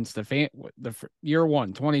was when year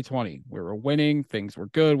 1, 2020, we were winning, things were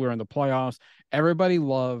good, we were in the playoffs. Everybody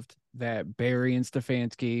loved that Barry and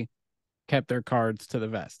Stefanski kept their cards to the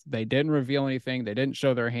vest. They didn't reveal anything. They didn't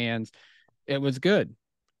show their hands. It was good.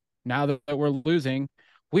 Now that we're losing,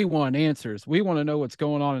 we want answers. We want to know what's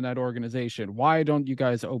going on in that organization. Why don't you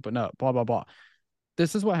guys open up? Blah, blah, blah.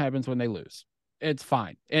 This is what happens when they lose. It's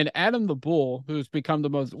fine. And Adam the Bull, who's become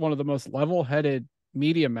one of the most level-headed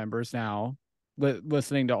media members now,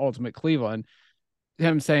 listening to Ultimate Cleveland,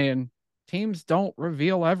 him saying teams don't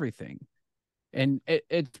reveal everything. And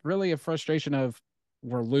it's really a frustration of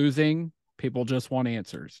we're losing. People just want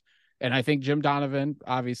answers. And I think Jim Donovan,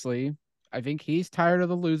 obviously, I think he's tired of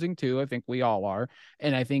the losing too. I think we all are.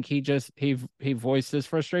 And I think he voiced his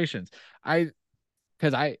frustrations. To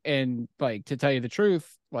tell you the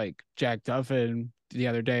truth, like Jack Duffin the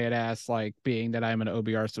other day had asked, like, being that I'm an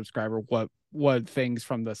OBR subscriber, what things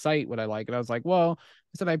from the site would I like? And I was like, well,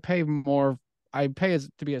 I said, I pay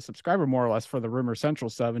to be a subscriber more or less for the Rumor Central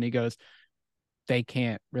sub. And he goes, they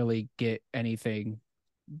can't really get anything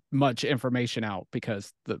much information out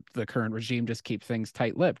because the current regime just keeps things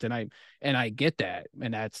tight-lipped. And I get that.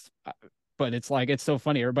 And but it's like, it's so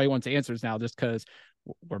funny. Everybody wants answers now just because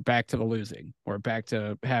we're back to the losing. We're back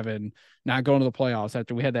to not going to the playoffs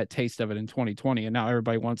after we had that taste of it in 2020. And now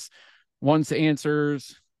everybody wants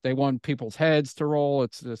answers. They want people's heads to roll.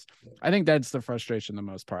 It's just, I think that's the frustration the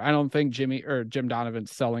most part. I don't think Jim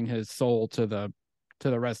Donovan's selling his soul to the to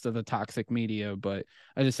the rest of the toxic media, but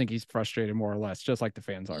I just think he's frustrated more or less, just like the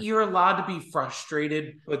fans are. You're allowed to be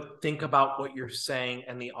frustrated, but think about what you're saying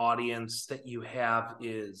and the audience that you have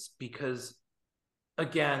is because,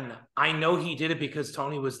 again, I know he did it because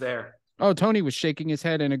Tony was there. Oh, Tony was shaking his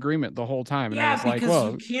head in agreement the whole time. And I was like,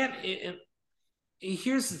 well, you can't.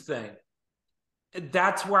 Here's the thing.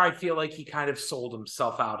 That's where I feel like he kind of sold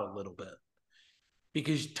himself out a little bit.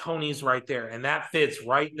 Because Tony's right there, and that fits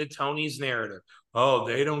right into Tony's narrative. Oh,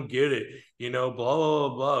 they don't get it. Blah, blah, blah,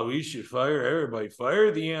 blah. We should fire everybody. Fire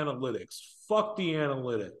the analytics. Fuck the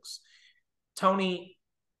analytics. Tony,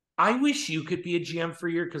 I wish you could be a GM for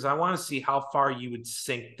a year because I want to see how far you would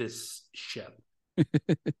sink this ship.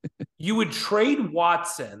 You would trade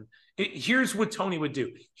Watson. Here's what Tony would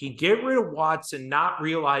do. He'd get rid of Watson, not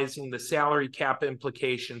realizing the salary cap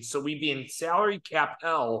implications. So we'd be in salary cap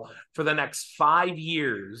hell for the next 5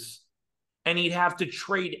 years. And he'd have to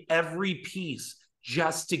trade every piece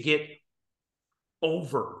just to get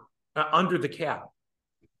under the cap.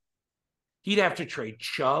 He'd have to trade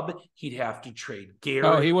Chubb. He'd have to trade Garrett.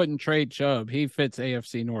 Oh, he wouldn't trade Chubb. He fits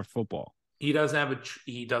AFC North football. He doesn't have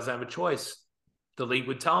a choice. The league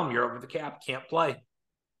would tell him, you're over the cap, can't play.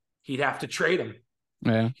 He'd have to trade him.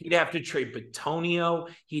 Yeah. He'd have to trade Bitonio.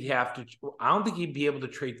 I don't think he'd be able to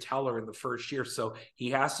trade Teller in the first year. So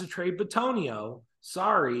he has to trade Bitonio.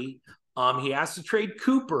 Sorry. He has to trade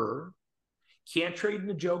Cooper. Can't trade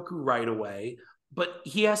Njoku right away. But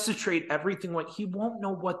he has to trade everything. He won't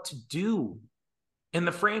know what to do. And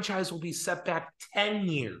the franchise will be set back 10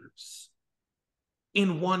 years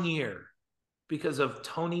in 1 year because of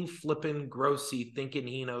Tony flippin' Grossi thinking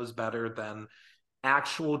he knows better than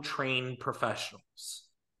actual trained professionals.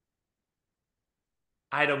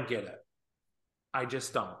 I don't get it. I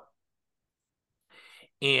just don't.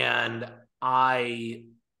 And I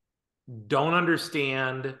don't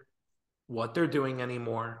understand what they're doing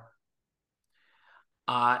anymore.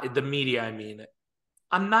 The media, I mean.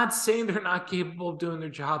 I'm not saying they're not capable of doing their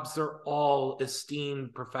jobs. They're all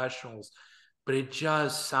esteemed professionals. But it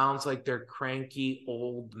just sounds like they're cranky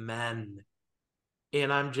old men.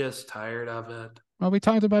 And I'm just tired of it. Well, we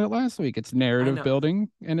talked about it last week. It's narrative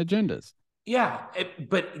building and agendas. Yeah,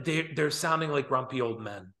 but they're sounding like grumpy old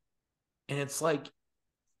men. And it's like,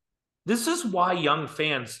 this is why young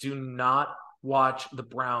fans do not watch the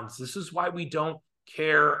Browns. This is why we don't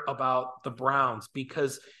care about the Browns,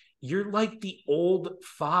 because you're like the old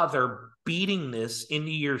father beating this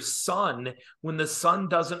into your son when the son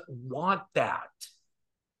doesn't want that.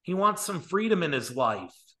 He wants some freedom in his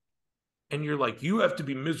life. And you're like, you have to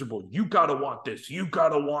be miserable. You got to want this. You got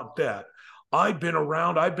to want that. I've been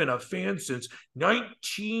around. I've been a fan since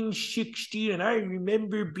 1960, and I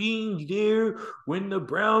remember being there when the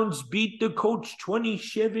Browns beat the Colts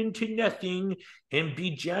 27-0 and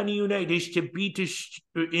beat Johnny Unitas to beat us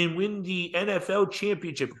and win the NFL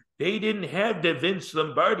championship. They didn't have the Vince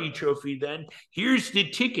Lombardi trophy then. Here's the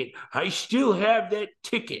ticket. I still have that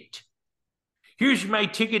ticket. Here's my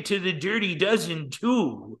ticket to the Dirty Dozen,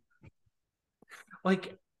 too.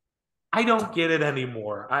 Like, I don't get it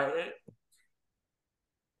anymore.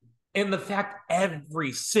 And the fact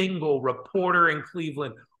every single reporter in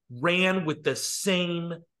Cleveland ran with the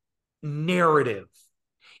same narrative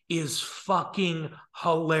is fucking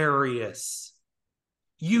hilarious.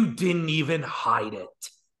 You didn't even hide it.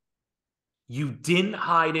 You didn't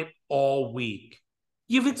hide it all week.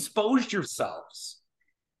 You've exposed yourselves.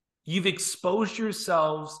 You've exposed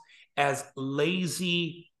yourselves as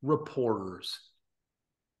lazy reporters.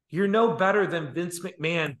 You're no better than Vince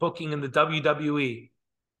McMahon booking in the WWE.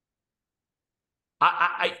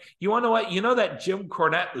 You want to know what? You know that Jim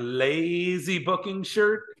Cornette lazy booking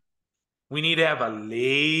shirt? We need to have a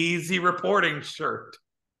lazy reporting shirt.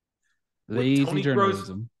 Lazy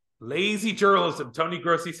journalism. Lazy journalism. Tony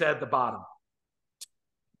Grossi said at the bottom.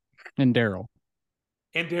 And Daryl.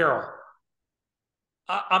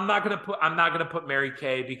 I'm not gonna put Mary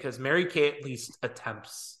Kay because Mary Kay at least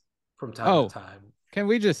attempts from time to time. Can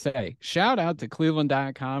we just say, shout out to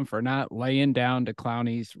Cleveland.com for not laying down to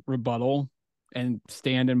Clowney's rebuttal and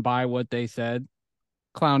standing by what they said.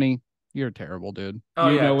 Clowney, you're terrible, dude.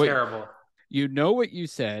 Terrible. You know what you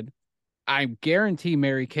said. I guarantee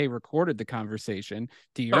Mary Kay recorded the conversation.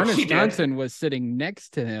 Dearness Johnson was sitting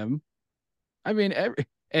next to him. I mean,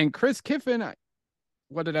 and Chris Kiffin,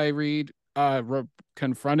 what did I read?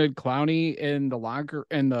 Confronted Clowney in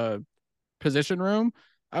the position room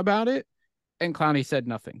about it, and Clowney said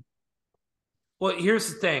nothing. Well,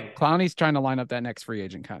 here's the thing. Clowney's trying to line up that next free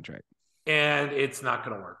agent contract. And it's not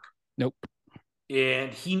going to work. Nope.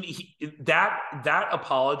 And that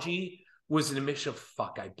apology was an admission of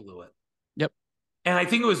fuck, I blew it. Yep. And I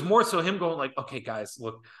think it was more so him going like, okay, guys,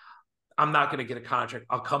 look, I'm not going to get a contract.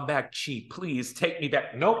 I'll come back cheap. Please take me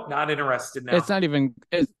back. Nope, not interested now. It's not even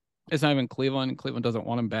Cleveland. Cleveland doesn't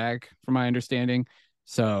want him back, from my understanding.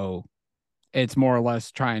 So it's more or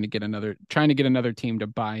less trying to get another team to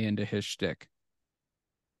buy into his shtick.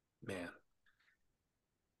 Man.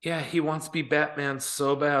 Yeah, he wants to be Batman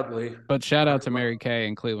so badly. But shout out to Mary Kay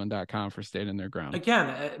and Cleveland.com for standing their ground.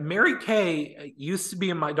 Again, Mary Kay used to be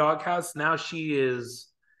in my doghouse. Now she's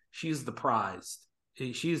the prize.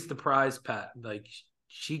 She's the prize pet. Like,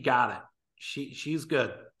 she got it. She's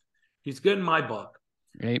good. She's good in my book.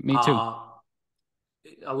 Hey, me too.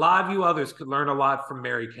 A lot of you others could learn a lot from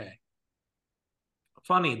Mary Kay.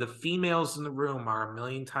 Funny, the females in the room are a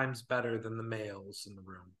million times better than the males in the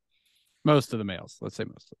room. Most of the males. Let's say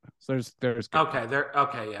most of them. So there's good.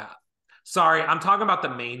 Okay, yeah. Sorry, I'm talking about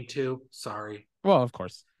the main two. Sorry. Well, of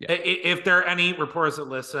course. Yeah. If there are any reporters that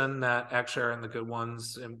listen that actually are in the good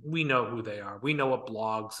ones, and we know who they are. We know what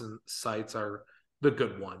blogs and sites are the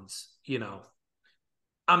good ones. You know,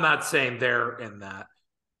 I'm not saying they're in that.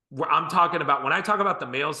 I'm talking about, when I talk about the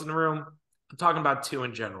males in the room, I'm talking about two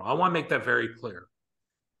in general. I want to make that very clear.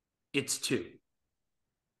 It's two.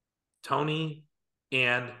 Tony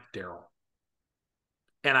and Daryl.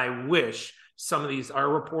 And I wish some of these are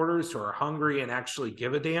reporters who are hungry and actually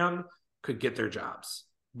give a damn could get their jobs.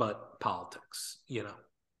 But politics, you know.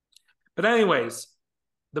 But anyways,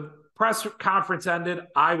 the press conference ended.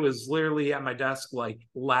 I was literally at my desk, like,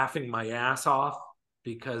 laughing my ass off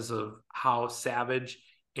because of how savage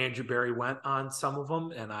Andrew Berry went on some of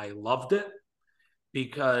them. And I loved it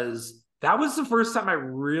because that was the first time I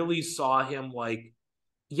really saw him, like,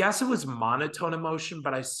 yes, it was monotone emotion,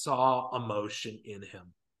 but I saw emotion in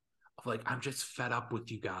him. Of like, I'm just fed up with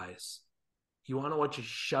you guys. You want to know what? Just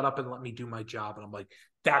shut up and let me do my job. And I'm like,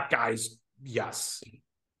 that guy's, yes,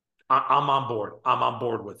 I'm on board. I'm on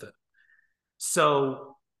board with it.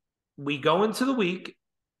 So we go into the week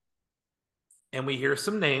and we hear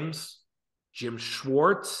some names. Jim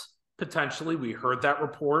Schwartz, potentially. We heard that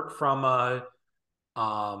report from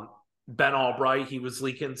Ben Albright. He was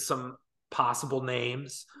leaking some possible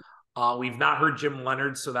names. We've not heard Jim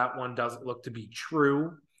Leonard, so that one doesn't look to be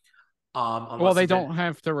true. Well, they don't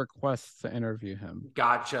have to request to interview him.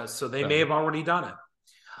 Gotcha. So they may have already done it.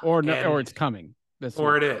 Or it's coming.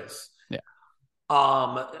 Or it is. Yeah.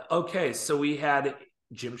 Okay, so we had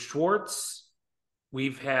Jim Schwartz. We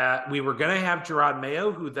were going to have Gerard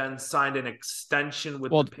Mayo, who then signed an extension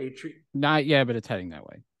with the Patriots. Not yet, but it's heading that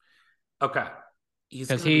way. Okay.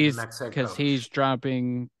 Because he's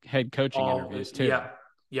dropping head coaching interviews too.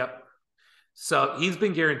 Yep. So he's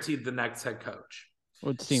been guaranteed the next head coach.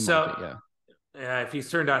 Would seem like it, yeah. If he's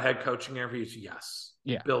turned out head coaching interviews, yes.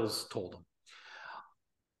 Yeah. Bill's told him.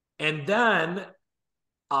 And then,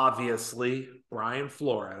 obviously, Brian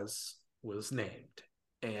Flores was named,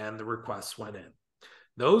 and the requests went in.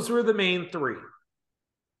 Those were the main three.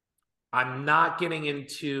 I'm not getting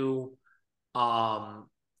into who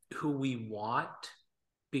we want,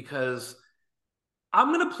 because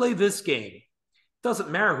I'm going to play this game. It doesn't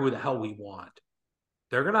matter who the hell we want.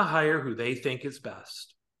 They're going to hire who they think is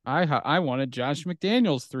best. I wanted Josh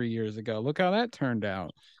McDaniels 3 years ago. Look how that turned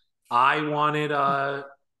out. I wanted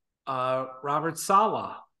Robert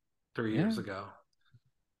Saleh 3 years ago.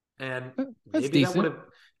 And maybe that would have,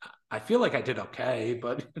 I feel like I did okay,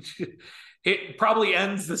 but it probably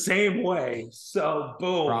ends the same way. So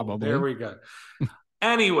boom, probably. There we go.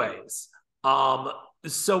 Anyways,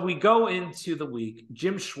 so we go into the week,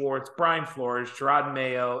 Jim Schwartz, Brian Flores, Gerard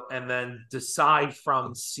Mayo, and then Desai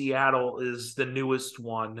from Seattle is the newest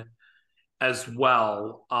one as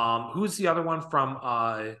well. Who's the other one from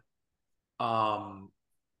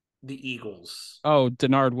the Eagles? Oh,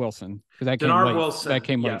 Denard Wilson. Because that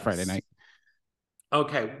came late Friday night.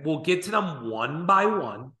 Okay, we'll get to them one by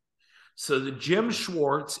one. So the Jim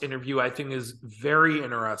Schwartz interview, I think, is very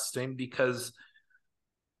interesting because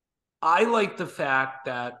I like the fact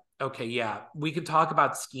that, okay, yeah, we can talk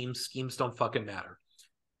about schemes. Schemes don't fucking matter.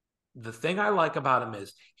 The thing I like about him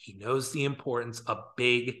is he knows the importance of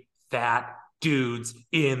big, fat dudes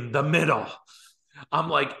in the middle. I'm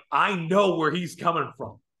like, I know where he's coming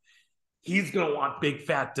from. He's going to want big,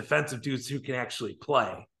 fat defensive dudes who can actually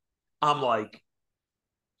play. I'm like,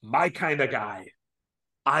 my kind of guy.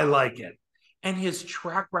 I like it. And his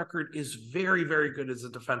track record is very, very good as a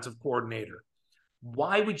defensive coordinator.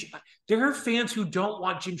 Why would you? There are fans who don't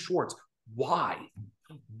want Jim Schwartz. Why?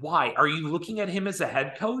 Why? Are you looking at him as a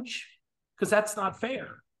head coach? Because that's not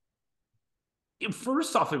fair.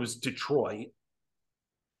 First off, it was Detroit.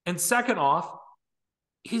 And second off,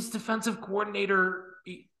 his defensive coordinator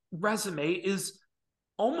resume is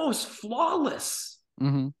almost flawless.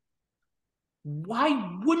 Mm-hmm.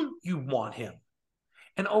 Why wouldn't you want him?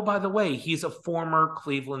 And oh, by the way, he's a former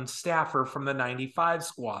Cleveland staffer from the 95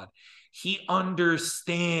 squad. He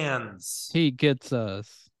understands. He gets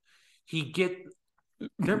us.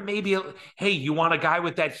 There may be hey, you want a guy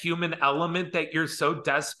with that human element that you're so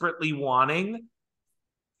desperately wanting?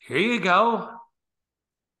 Here you go.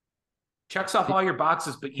 Checks off all your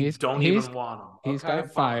boxes, but you don't even want him. He's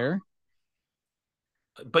got fire.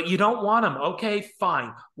 But you don't want him. Okay,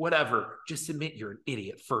 fine. Whatever. Just admit you're an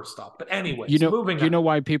idiot first off. But anyways, moving on. You know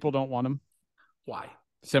why people don't want him? Why?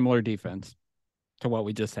 Similar defense to what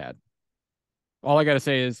we just had. All I got to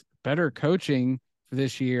say is better coaching for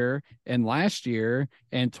this year and last year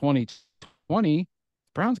and 2020.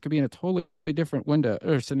 Browns could be in a totally different window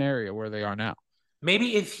or scenario where they are now.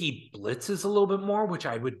 Maybe if he blitzes a little bit more, which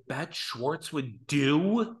I would bet Schwartz would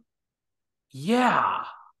do. Yeah.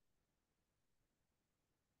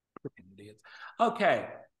 Okay.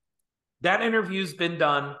 That interview's been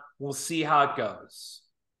done. We'll see how it goes.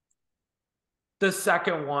 The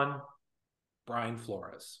second one, Brian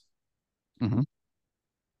Flores. Mm-hmm.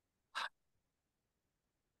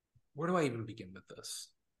 Where do I even begin with this?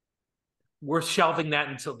 We're shelving that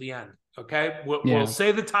until the end. Okay. We'll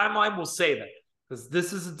say the timeline. We'll save it because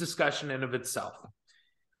this is a discussion in of itself.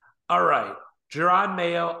 All right. Jerod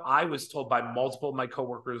Mayo, I was told by multiple of my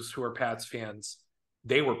coworkers who are Pats fans,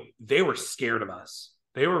 they were scared of us.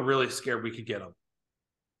 They were really scared we could get him.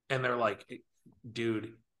 And they're like,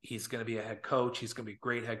 dude, he's going to be a head coach. He's going to be a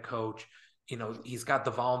great head coach. You know, he's got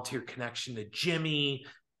the volunteer connection to Jimmy.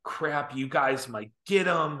 Crap, you guys might get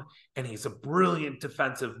him. And he's a brilliant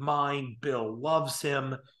defensive mind. Bill loves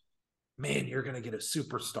him. Man, you're going to get a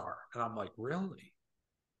superstar. And I'm like, really?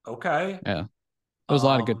 Okay. Yeah. There's a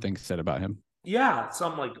lot of good things said about him. Yeah.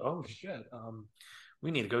 So I'm like, oh, shit. We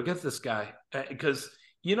need to go get this guy. Because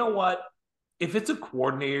you know what? If it's a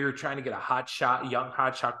coordinator trying to get a young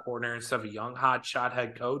hotshot coordinator instead of a young hotshot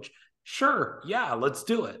head coach, sure. Yeah, let's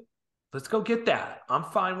do it. Let's go get that. I'm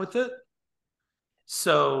fine with it.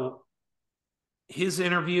 So his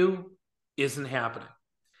interview isn't happening.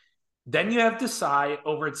 Then you have Desai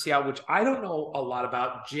over at Seattle, which I don't know a lot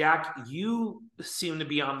about. Jack, you seem to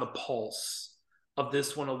be on the pulse of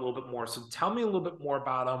this one a little bit more. So tell me a little bit more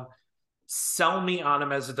about him. Sell me on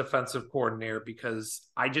him as a defensive coordinator because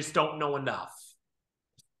I just don't know enough.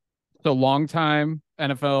 So longtime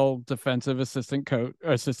NFL defensive assistant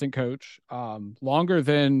coach, longer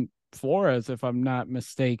than Flores, if I'm not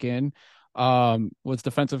mistaken. Was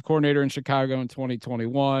defensive coordinator in Chicago in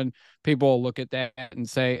 2021. People look at that and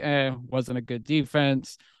say, wasn't a good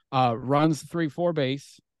defense. Runs 3-4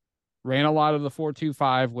 base, ran a lot of the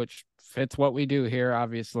 4-2-5, which fits what we do here,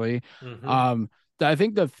 obviously. Mm-hmm. I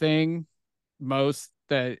think the thing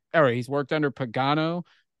he's worked under Pagano,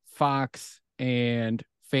 Fox, and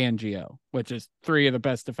Fangio, which is three of the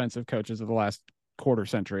best defensive coaches of the last quarter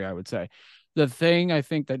century, I would say. The thing I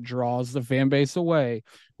think that draws the fan base away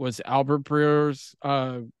was Albert Breer's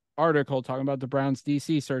article talking about the Browns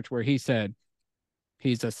DC search, where he said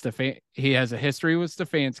he has a history with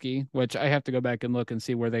Stefanski, which I have to go back and look and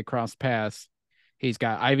see where they crossed paths. He's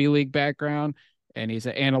got Ivy League background, and he's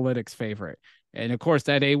an analytics favorite. And of course,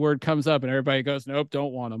 that A word comes up, and everybody goes, "Nope,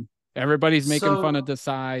 don't want him." Everybody's making fun of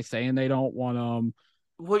Desai, saying they don't want him.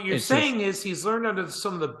 What you're saying is he's learned under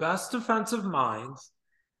some of the best defensive minds.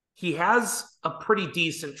 He has a pretty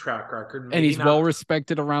decent track record. And he's well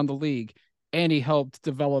respected around the league. And he helped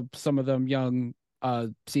develop some of them young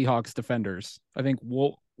Seahawks defenders. I think,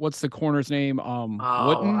 what's the corner's name?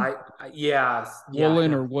 Wooten?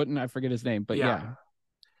 Woolen or Wooten. I forget his name, but yeah.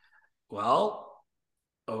 Well,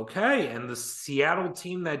 okay. And the Seattle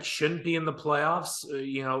team that shouldn't be in the playoffs,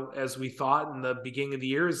 as we thought in the beginning of the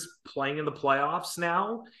year, is playing in the playoffs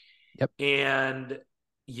now. Yep. And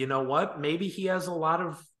you know what? Maybe he has a lot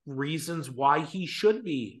of reasons why he should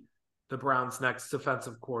be the Browns' next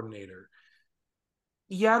defensive coordinator.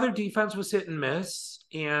 Yeah, their defense was hit and miss.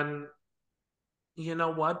 And you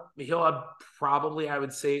know what? He'll have probably, I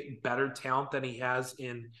would say, better talent than he has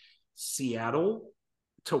in Seattle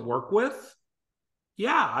to work with.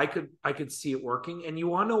 Yeah, I could see it working. And you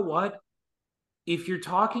want to know what? If you're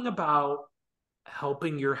talking about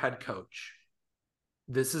helping your head coach,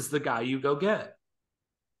 this is the guy you go get.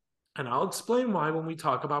 And I'll explain why when we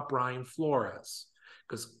talk about Brian Flores.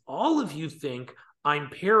 Because all of you think I'm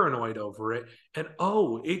paranoid over it and,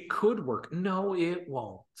 it could work. No, it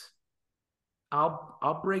won't.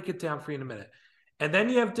 I'll break it down for you in a minute. And then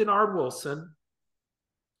you have Denard Wilson,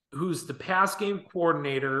 who's the pass game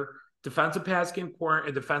coordinator, defensive pass game coordinator,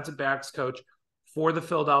 and defensive backs coach for the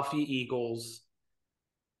Philadelphia Eagles.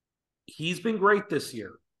 he's been great this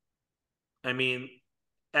year. I mean,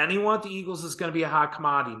 anyone at the Eagles is going to be a hot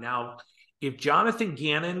commodity. Now, if Jonathan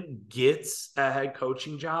Gannon gets a head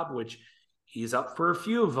coaching job, which he's up for a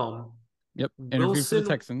few of them. Yep. Interview for the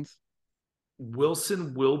Texans.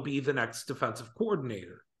 Wilson will be the next defensive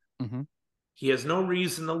coordinator. Mm-hmm. He has no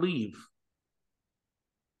reason to leave.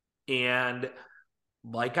 And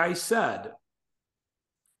like I said,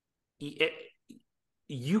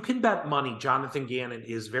 you can bet money Jonathan Gannon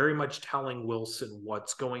is very much telling Wilson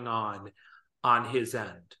what's going on his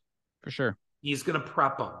end. For sure. He's going to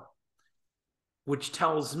prep him, which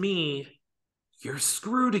tells me you're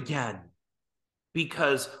screwed again.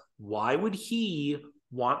 Because why would he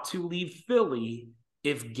want to leave Philly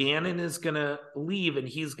if Gannon is going to leave and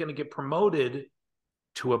he's going to get promoted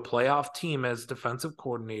to a playoff team as defensive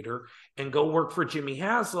coordinator and go work for Jimmy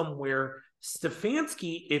Haslam, where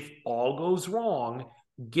Stefanski, if all goes wrong,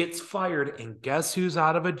 gets fired, and guess who's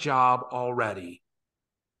out of a job already?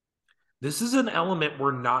 This is an element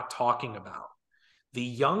we're not talking about. The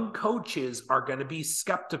young coaches are going to be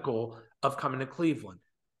skeptical of coming to Cleveland.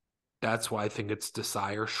 That's why I think it's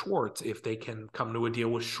Desai or Schwartz if they can come to a deal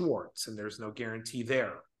with Schwartz, and there's no guarantee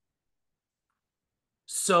there.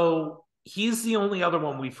 So he's the only other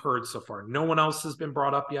one we've heard so far. No one else has been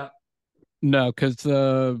brought up yet? No, because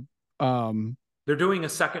they're doing a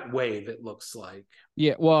second wave, it looks like.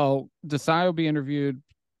 Yeah, well, Desai will be interviewed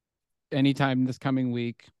anytime this coming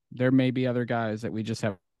week. There may be other guys that we just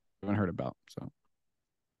haven't heard about. So,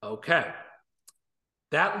 okay.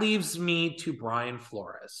 That leaves me to Brian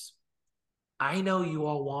Flores. I know you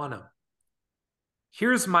all want him.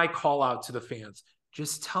 Here's my call out to the fans.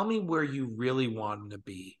 Just tell me where you really want him to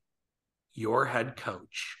be. Your head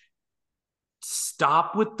coach.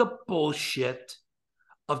 Stop with the bullshit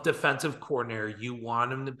of defensive coordinator. You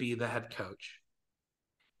want him to be the head coach.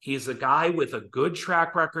 He's a guy with a good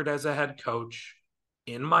track record as a head coach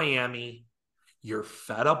in Miami. You're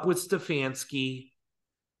fed up with Stefanski.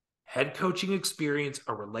 Head coaching experience,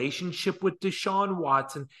 a relationship with Deshaun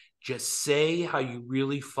Watson. Just say how you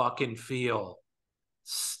really fucking feel.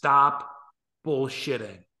 Stop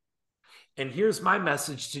bullshitting. And here's my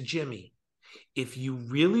message to Jimmy. If you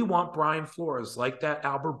really want Brian Flores, like that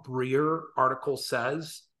Albert Breer article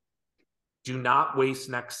says, do not waste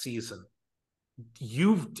next season.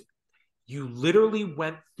 You literally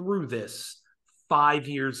went through this 5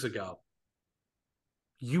 years ago.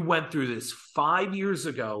 You went through this 5 years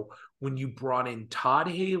ago when you brought in Todd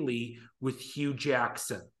Haley with Hugh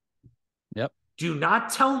Jackson. Yep. Do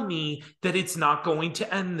not tell me that it's not going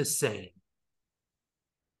to end the same.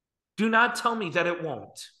 Do not tell me that it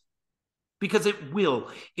won't. Because it will.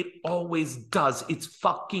 It always does. It's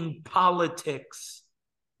fucking politics.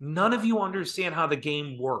 None of you understand how the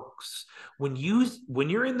game works. When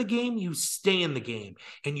you're in the game, you stay in the game.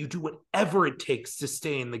 And you do whatever it takes to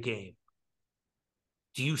stay in the game.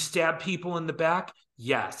 Do you stab people in the back?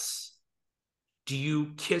 Yes. Do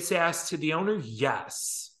you kiss ass to the owner?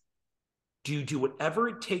 Yes. Do you do whatever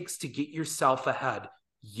it takes to get yourself ahead?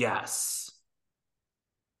 Yes.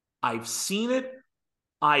 I've seen it.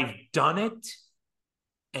 I've done it.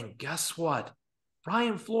 And guess what?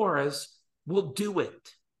 Brian Flores will do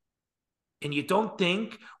it. And you don't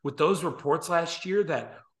think with those reports last year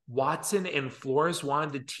that Watson and Flores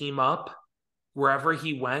wanted to team up wherever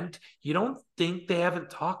he went? You don't think they haven't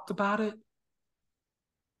talked about it?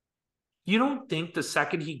 You don't think the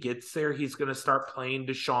second he gets there, he's going to start playing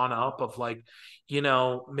Deshaun up of like,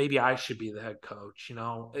 maybe I should be the head coach.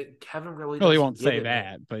 Kevin really doesn't. Well, he won't say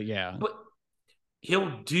that, but yeah. But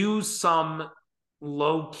he'll do some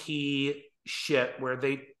low-key shit where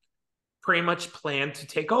they pretty much plan to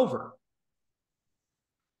take over.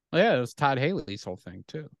 Well, yeah, it was Todd Haley's whole thing,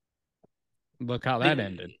 too. Look how that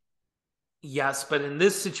ended. Yes, but in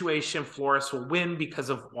this situation, Flores will win because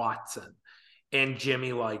of Watson, and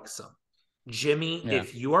Jimmy likes him. Jimmy,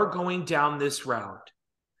 if you are going down this route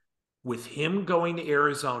with him going to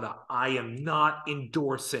Arizona, I am not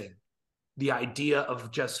endorsing the idea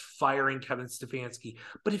of just firing Kevin Stefanski.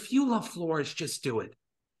 But if you love Flores, just do it.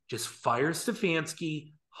 Just fire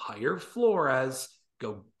Stefanski, hire Flores,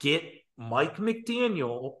 go get Mike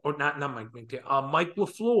McDaniel, or not Mike McDaniel, Mike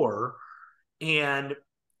LaFleur, and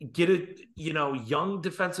get a young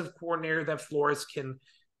defensive coordinator that Flores can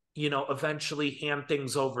eventually hand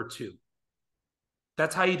things over to.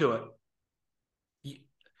 That's how you do it.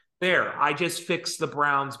 There, I just fixed the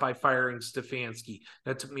Browns by firing Stefanski.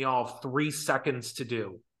 That took me all 3 seconds to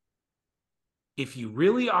do. If you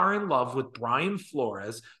really are in love with Brian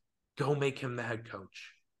Flores, go make him the head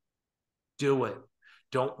coach. Do it.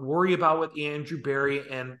 Don't worry about what Andrew Berry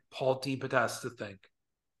and Paul DePodesta think.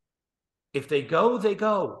 If they go, they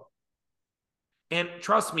go. And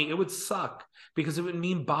trust me, it would suck because it would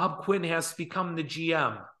mean Bob Quinn has to become the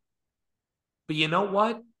GM. But you know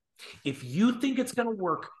what? If you think it's going to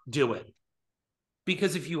work, do it.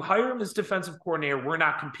 Because if you hire him as defensive coordinator, we're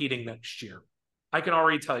not competing next year. I can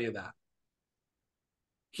already tell you that.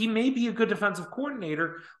 He may be a good defensive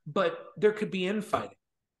coordinator, but there could be infighting.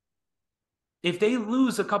 If they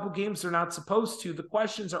lose a couple games they're not supposed to, the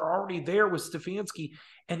questions are already there with Stefanski,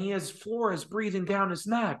 and he has Flores breathing down his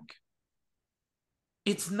neck.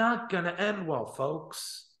 It's not going to end well,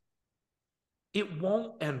 folks. It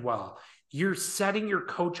won't end well. You're setting your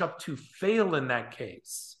coach up to fail in that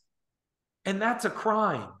case. And that's a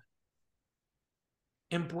crime.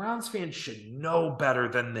 And Browns fans should know better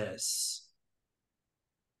than this.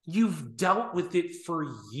 You've dealt with it for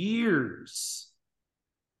years.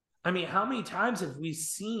 I mean, how many times have we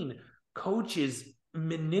seen coaches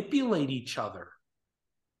manipulate each other?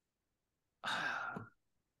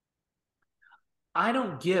 I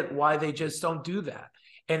don't get why they just don't do that.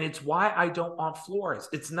 And it's why I don't want Flores.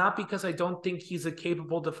 It's not because I don't think he's a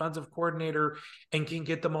capable defensive coordinator and can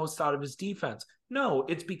get the most out of his defense. No,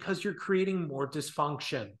 it's because you're creating more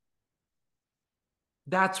dysfunction.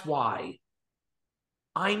 That's why.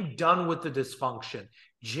 I'm done with the dysfunction.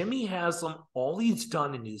 Jimmy Haslam, all he's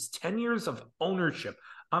done in his 10 years of ownership,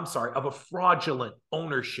 of a fraudulent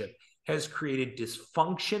ownership, has created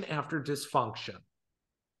dysfunction after dysfunction.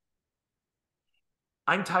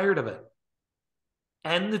 I'm tired of it.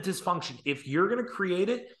 End the dysfunction. If you're going to create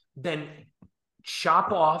it, then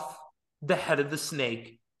chop off the head of the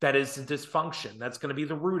snake. That is the dysfunction. That's going to be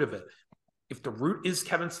the root of it. If the root is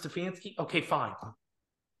Kevin Stefanski, okay, fine.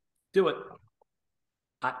 Do it.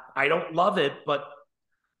 I don't love it, but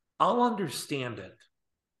I'll understand it.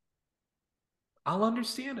 I'll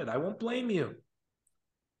understand it. I won't blame you.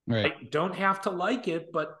 Right. I don't have to like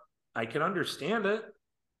it, but I can understand it.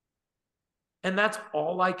 And that's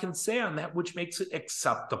all I can say on that, which makes it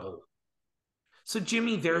acceptable. So,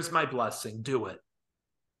 Jimmy, there's my blessing. Do it.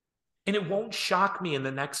 And it won't shock me in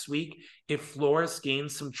the next week if Flores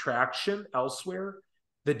gains some traction elsewhere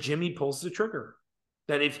that Jimmy pulls the trigger.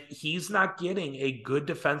 That if he's not getting a good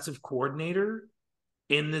defensive coordinator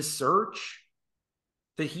in this search,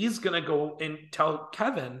 that he's going to go and tell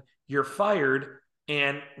Kevin, you're fired,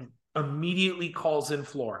 and immediately calls in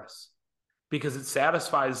Flores because it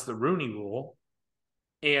satisfies the Rooney Rule,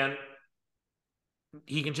 and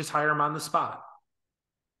he can just hire him on the spot.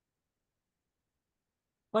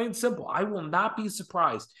 Plain and simple. I will not be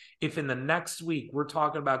surprised if in the next week we're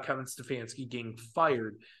talking about Kevin Stefanski getting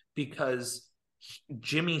fired because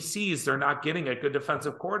Jimmy sees they're not getting a good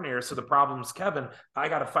defensive coordinator. So the problem's Kevin. I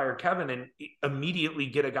got to fire Kevin and immediately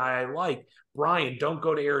get a guy I like. Brian, don't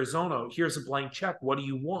go to Arizona. Here's a blank check. What do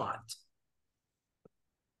you want?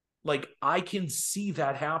 Like, I can see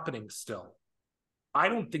that happening still. I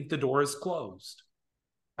don't think the door is closed.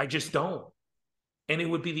 I just don't. And it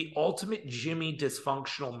would be the ultimate Jimmy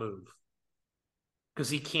dysfunctional move because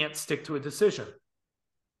he can't stick to a decision.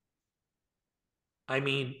 I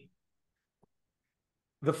mean,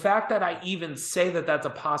 the fact that I even say that that's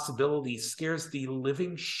a possibility scares the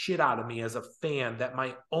living shit out of me as a fan, that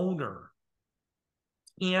my owner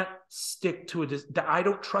can't stick to that I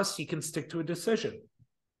don't trust he can stick to a decision.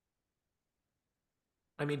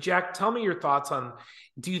 I mean, Jack, tell me your thoughts on,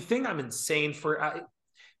 do you think I'm insane for,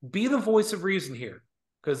 be the voice of reason here,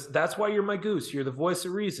 because that's why you're my Goose. You're the voice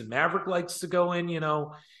of reason. Maverick likes to go in,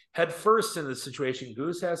 head first in the situation.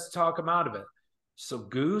 Goose has to talk him out of it. So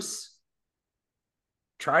Goose,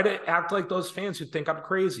 try to act like those fans who think I'm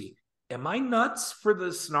crazy. Am I nuts for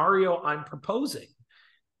the scenario I'm proposing?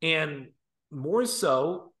 And more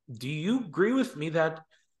so, do you agree with me that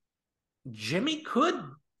Jimmy could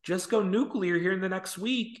just go nuclear here in the next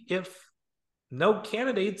week if no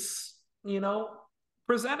candidates,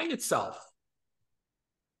 presenting itself?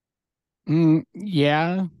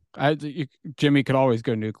 Yeah, Jimmy could always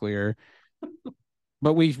go nuclear.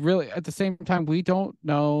 But we really, at the same time, we don't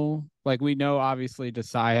know. Like, we know, obviously,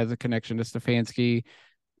 Desai has a connection to Stefanski.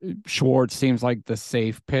 Schwartz seems like the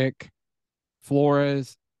safe pick.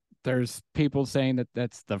 Flores, there's people saying that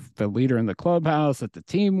that's the leader in the clubhouse, that the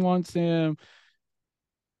team wants him.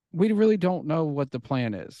 We really don't know what the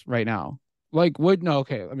plan is right now.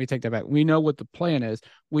 Okay, let me take that back. We know what the plan is.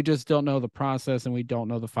 We just don't know the process, and we don't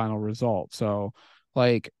know the final result. So,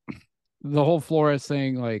 the whole Flores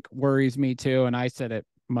thing, worries me too. And I said it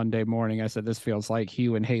Monday morning. I said, this feels like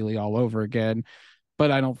Hugh and Haley all over again.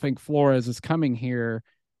 But I don't think Flores is coming here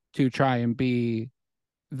to try and be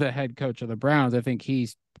the head coach of the Browns. I think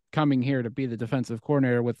he's coming here to be the defensive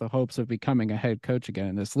coordinator with the hopes of becoming a head coach again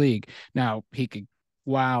in this league. Now, he could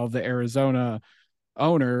wow the Arizona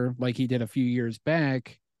owner like he did a few years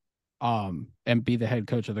back, and be the head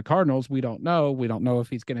coach of the Cardinals. We don't know. We don't know if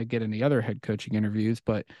he's going to get any other head coaching interviews,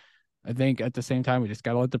 but I think at the same time, we just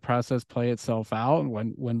got to let the process play itself out.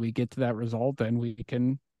 And when we get to that result, then we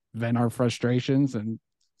can vent our frustrations and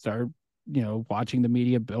start, watching the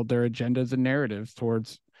media build their agendas and narratives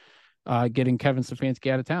towards getting Kevin Stefanski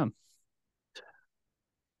out of town.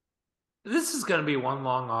 This is going to be one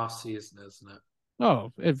long off season, isn't it?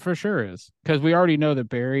 Oh, it for sure is, because we already know that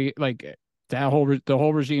Barry, like the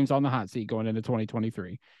whole regime's on the hot seat going into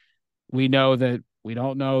 2023. We know that we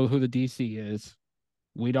don't know who the DC is.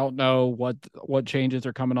 We don't know what changes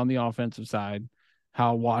are coming on the offensive side,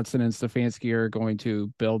 how Watson and Stefanski are going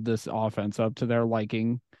to build this offense up to their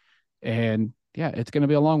liking. And yeah, it's going to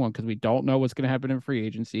be a long one because we don't know what's going to happen in free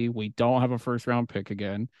agency. We don't have a first round pick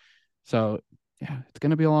again. So yeah, it's going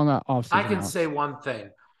to be a long offseason. I can say one thing.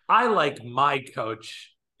 I like my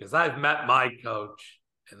coach because I've met my coach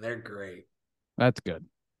and they're great. That's good.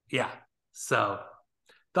 Yeah. So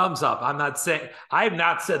thumbs up. I have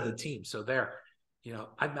not said the team. So there,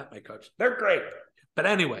 I've met my coach. They're great. But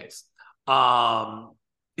anyways, but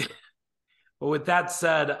with that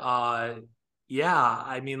said, yeah,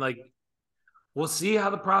 I mean, like, we'll see how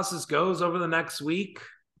the process goes over the next week.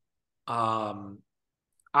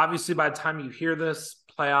 Obviously, by the time you hear this,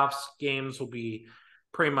 playoffs games will be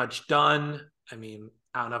pretty much done. I mean,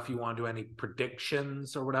 I don't know if you want to do any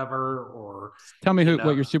predictions or whatever, or tell me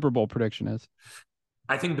what your Super Bowl prediction is.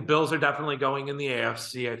 I think the Bills are definitely going in the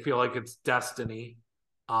AFC. I feel like it's destiny.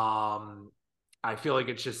 I feel like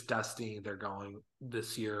it's just destiny they're going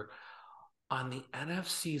this year. On the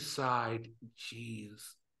NFC side,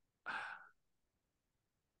 geez.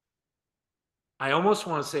 I almost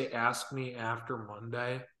want to say ask me after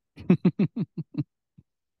Monday.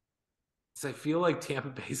 I feel like Tampa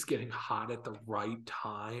Bay's getting hot at the right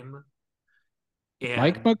time. And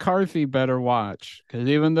Mike McCarthy better watch, because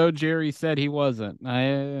even though Jerry said he wasn't.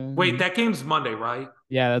 Wait, that game's Monday, right?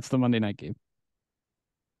 Yeah, that's the Monday night game.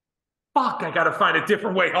 Fuck, I got to find a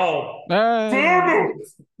different way home. Damn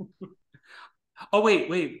it. Oh,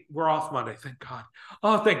 wait. We're off Monday. Thank God.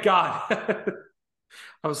 Oh, thank God.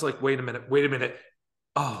 I was like, wait a minute.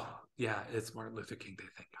 Oh, yeah, it's Martin Luther King Day.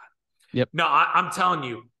 Thank God. Yep. No, I'm telling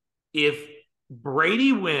you, if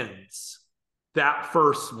Brady wins that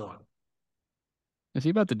first one, is he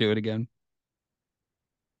about to do it again?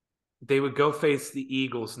 They would go face the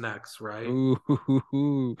Eagles next, right?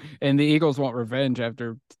 Ooh, and the Eagles want revenge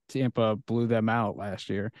after Tampa blew them out last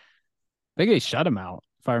year. I think they shut them out,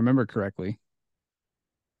 if I remember correctly.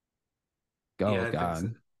 Oh, yeah, God. So.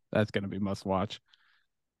 That's going to be must watch.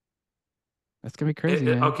 That's going to be crazy,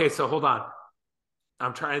 man. Okay, so hold on.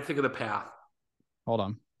 I'm trying to think of the path. Hold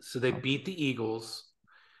on. So they beat the Eagles.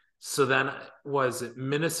 So then, was it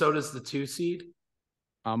Minnesota's the 2 seed?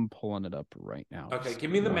 I'm pulling it up right now. Okay,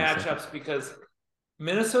 give me the matchups because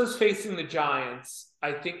Minnesota's facing the Giants.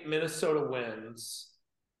 I think Minnesota wins,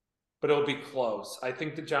 but it'll be close. I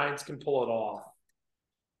think the Giants can pull it off.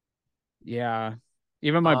 Yeah.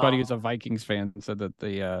 Even my buddy who's a Vikings fan said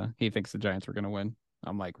that he thinks the Giants were going to win.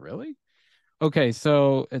 I'm like, really? Okay,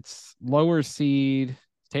 so it's lower seed.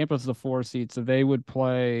 Tampa's the 4 seed, so they would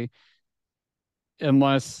play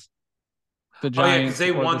unless the Giants. Oh, yeah, because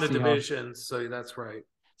they won the division, so that's right.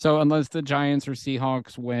 So unless the Giants or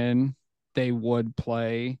Seahawks win, they would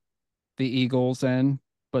play the Eagles then,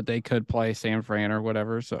 but they could play San Fran or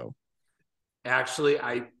whatever. So actually,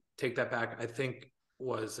 I take that back. I think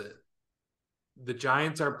the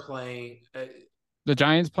Giants are playing. The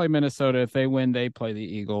Giants play Minnesota. If they win, they play the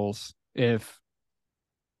Eagles. If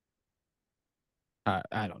I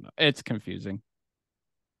don't know, it's confusing.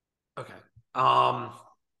 Okay.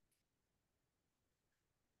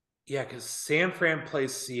 Yeah, because San Fran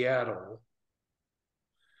plays Seattle.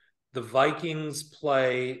 The Vikings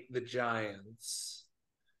play the Giants.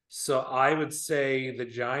 So I would say the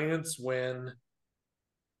Giants win.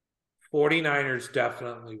 49ers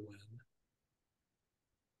definitely win.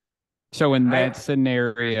 So in that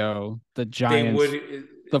scenario, the Giants,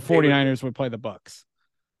 the 49ers would play the Bucks.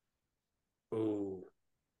 Ooh.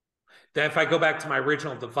 Then if I go back to my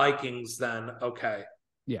original, the Vikings, then okay.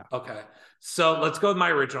 Yeah. Okay. So let's go with my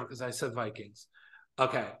original because I said Vikings.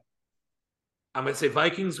 Okay. I'm going to say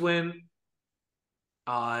Vikings win.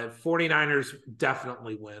 49ers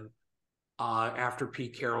definitely win after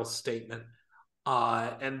Pete Carroll's statement.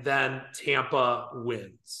 And then Tampa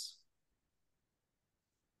wins.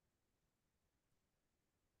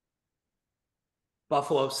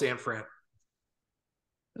 Buffalo, San Fran.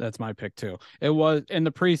 That's my pick too. It was in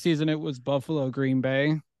the preseason. It was Buffalo, Green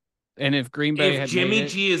Bay. And if Green Bay if Jimmy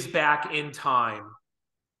G is back in time,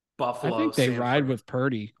 Buffalo. I think they San ride Fran. with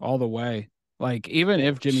Purdy all the way. Like even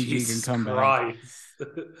if Jimmy G can Jesus come back. Christ.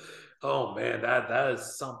 Oh man, that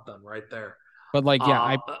is something right there. But like,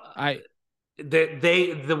 yeah, I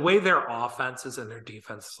the way their offense is and their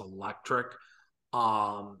defense is electric.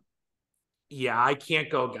 Yeah, I can't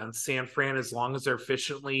go against San Fran as long as they're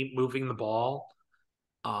efficiently moving the ball.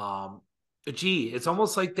 It's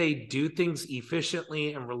almost like they do things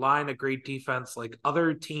efficiently and rely on a great defense like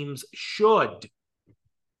other teams should.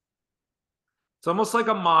 It's almost like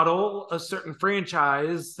a model, a certain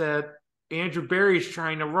franchise that Andrew Berry's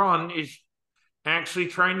trying to run is actually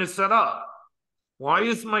trying to set up. Why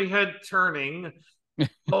is my head turning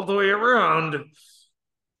all the way around?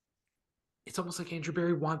 It's almost like Andrew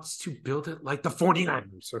Berry wants to build it like the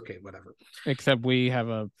 49ers. Okay, whatever. except we have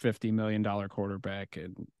a $50 million quarterback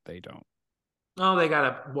and they don't. Oh, they got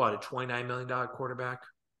a $29 million quarterback?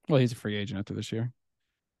 Well, he's a free agent after this year.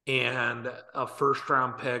 And a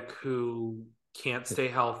first-round pick who can't stay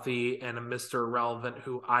healthy and a Mr. Irrelevant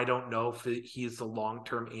who I don't know if he's the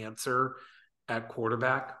long-term answer at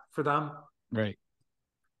quarterback for them. Right.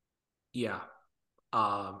 Yeah.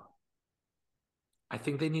 I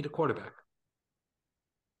think they need a quarterback.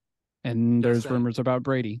 And there's saying. rumors about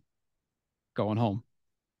Brady going home.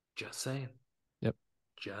 Just saying. Yep.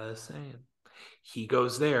 Just saying. He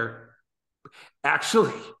goes there.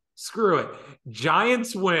 Actually, screw it.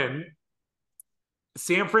 Giants win.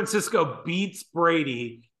 San Francisco beats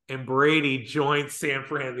Brady, and Brady joins San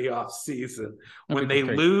Fran in the offseason when they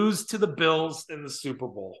lose to the Bills in the Super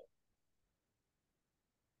Bowl.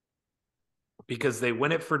 Because they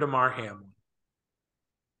win it for DeMar Hamlin.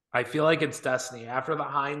 I feel like it's destiny. After the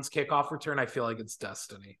Hines kickoff return, I feel like it's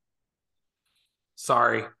destiny.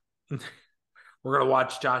 Sorry. We're going to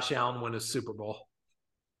watch Josh Allen win a Super Bowl.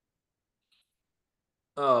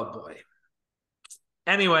 Oh, boy.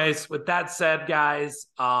 Anyways, with that said, guys,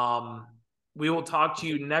 we will talk to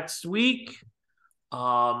you next week.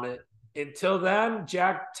 Until then,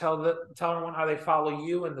 Jack, tell everyone how they follow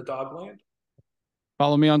you in the Dogland.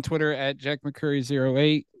 Follow me on Twitter at Jack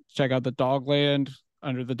McCurry08. Check out the Dogland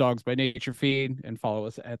under the Dogs by Nature feed and follow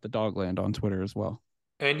us at the Dogland on Twitter as well.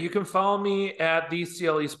 And you can follow me at the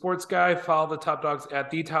CLE Sports Guy. Follow the Top Dogs at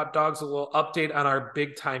the Top Dogs. A little update on our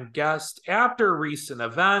big time guest. After recent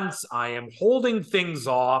events, I am holding things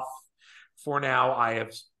off for now. I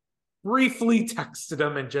have briefly texted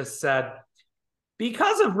him and just said,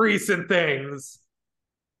 because of recent things,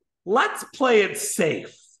 let's play it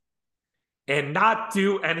safe and not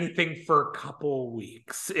do anything for a couple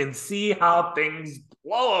weeks and see how things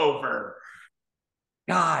blow over.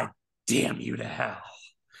 God damn you to hell.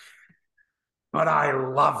 But I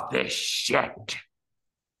love this shit.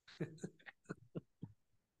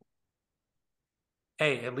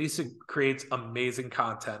 Hey, at least it creates amazing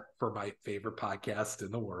content for my favorite podcast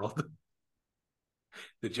in the world.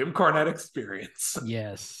 The Jim Cornette Experience.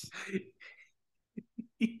 Yes.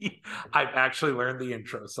 I've actually learned the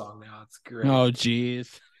intro song now. It's great. Oh,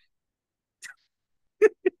 geez.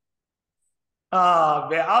 Oh,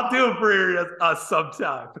 man. I'll do it for us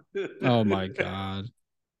sometime. Oh, my God.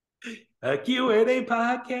 A Q&A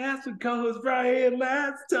podcast with co-host Brian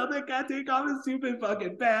Lance. Tell that guy take off his stupid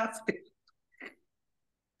fucking mask.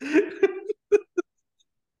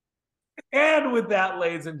 And with that,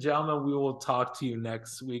 ladies and gentlemen, we will talk to you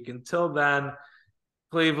next week. Until then,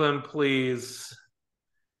 Cleveland, please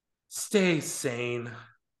stay sane.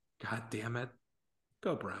 God damn it.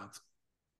 Go Browns.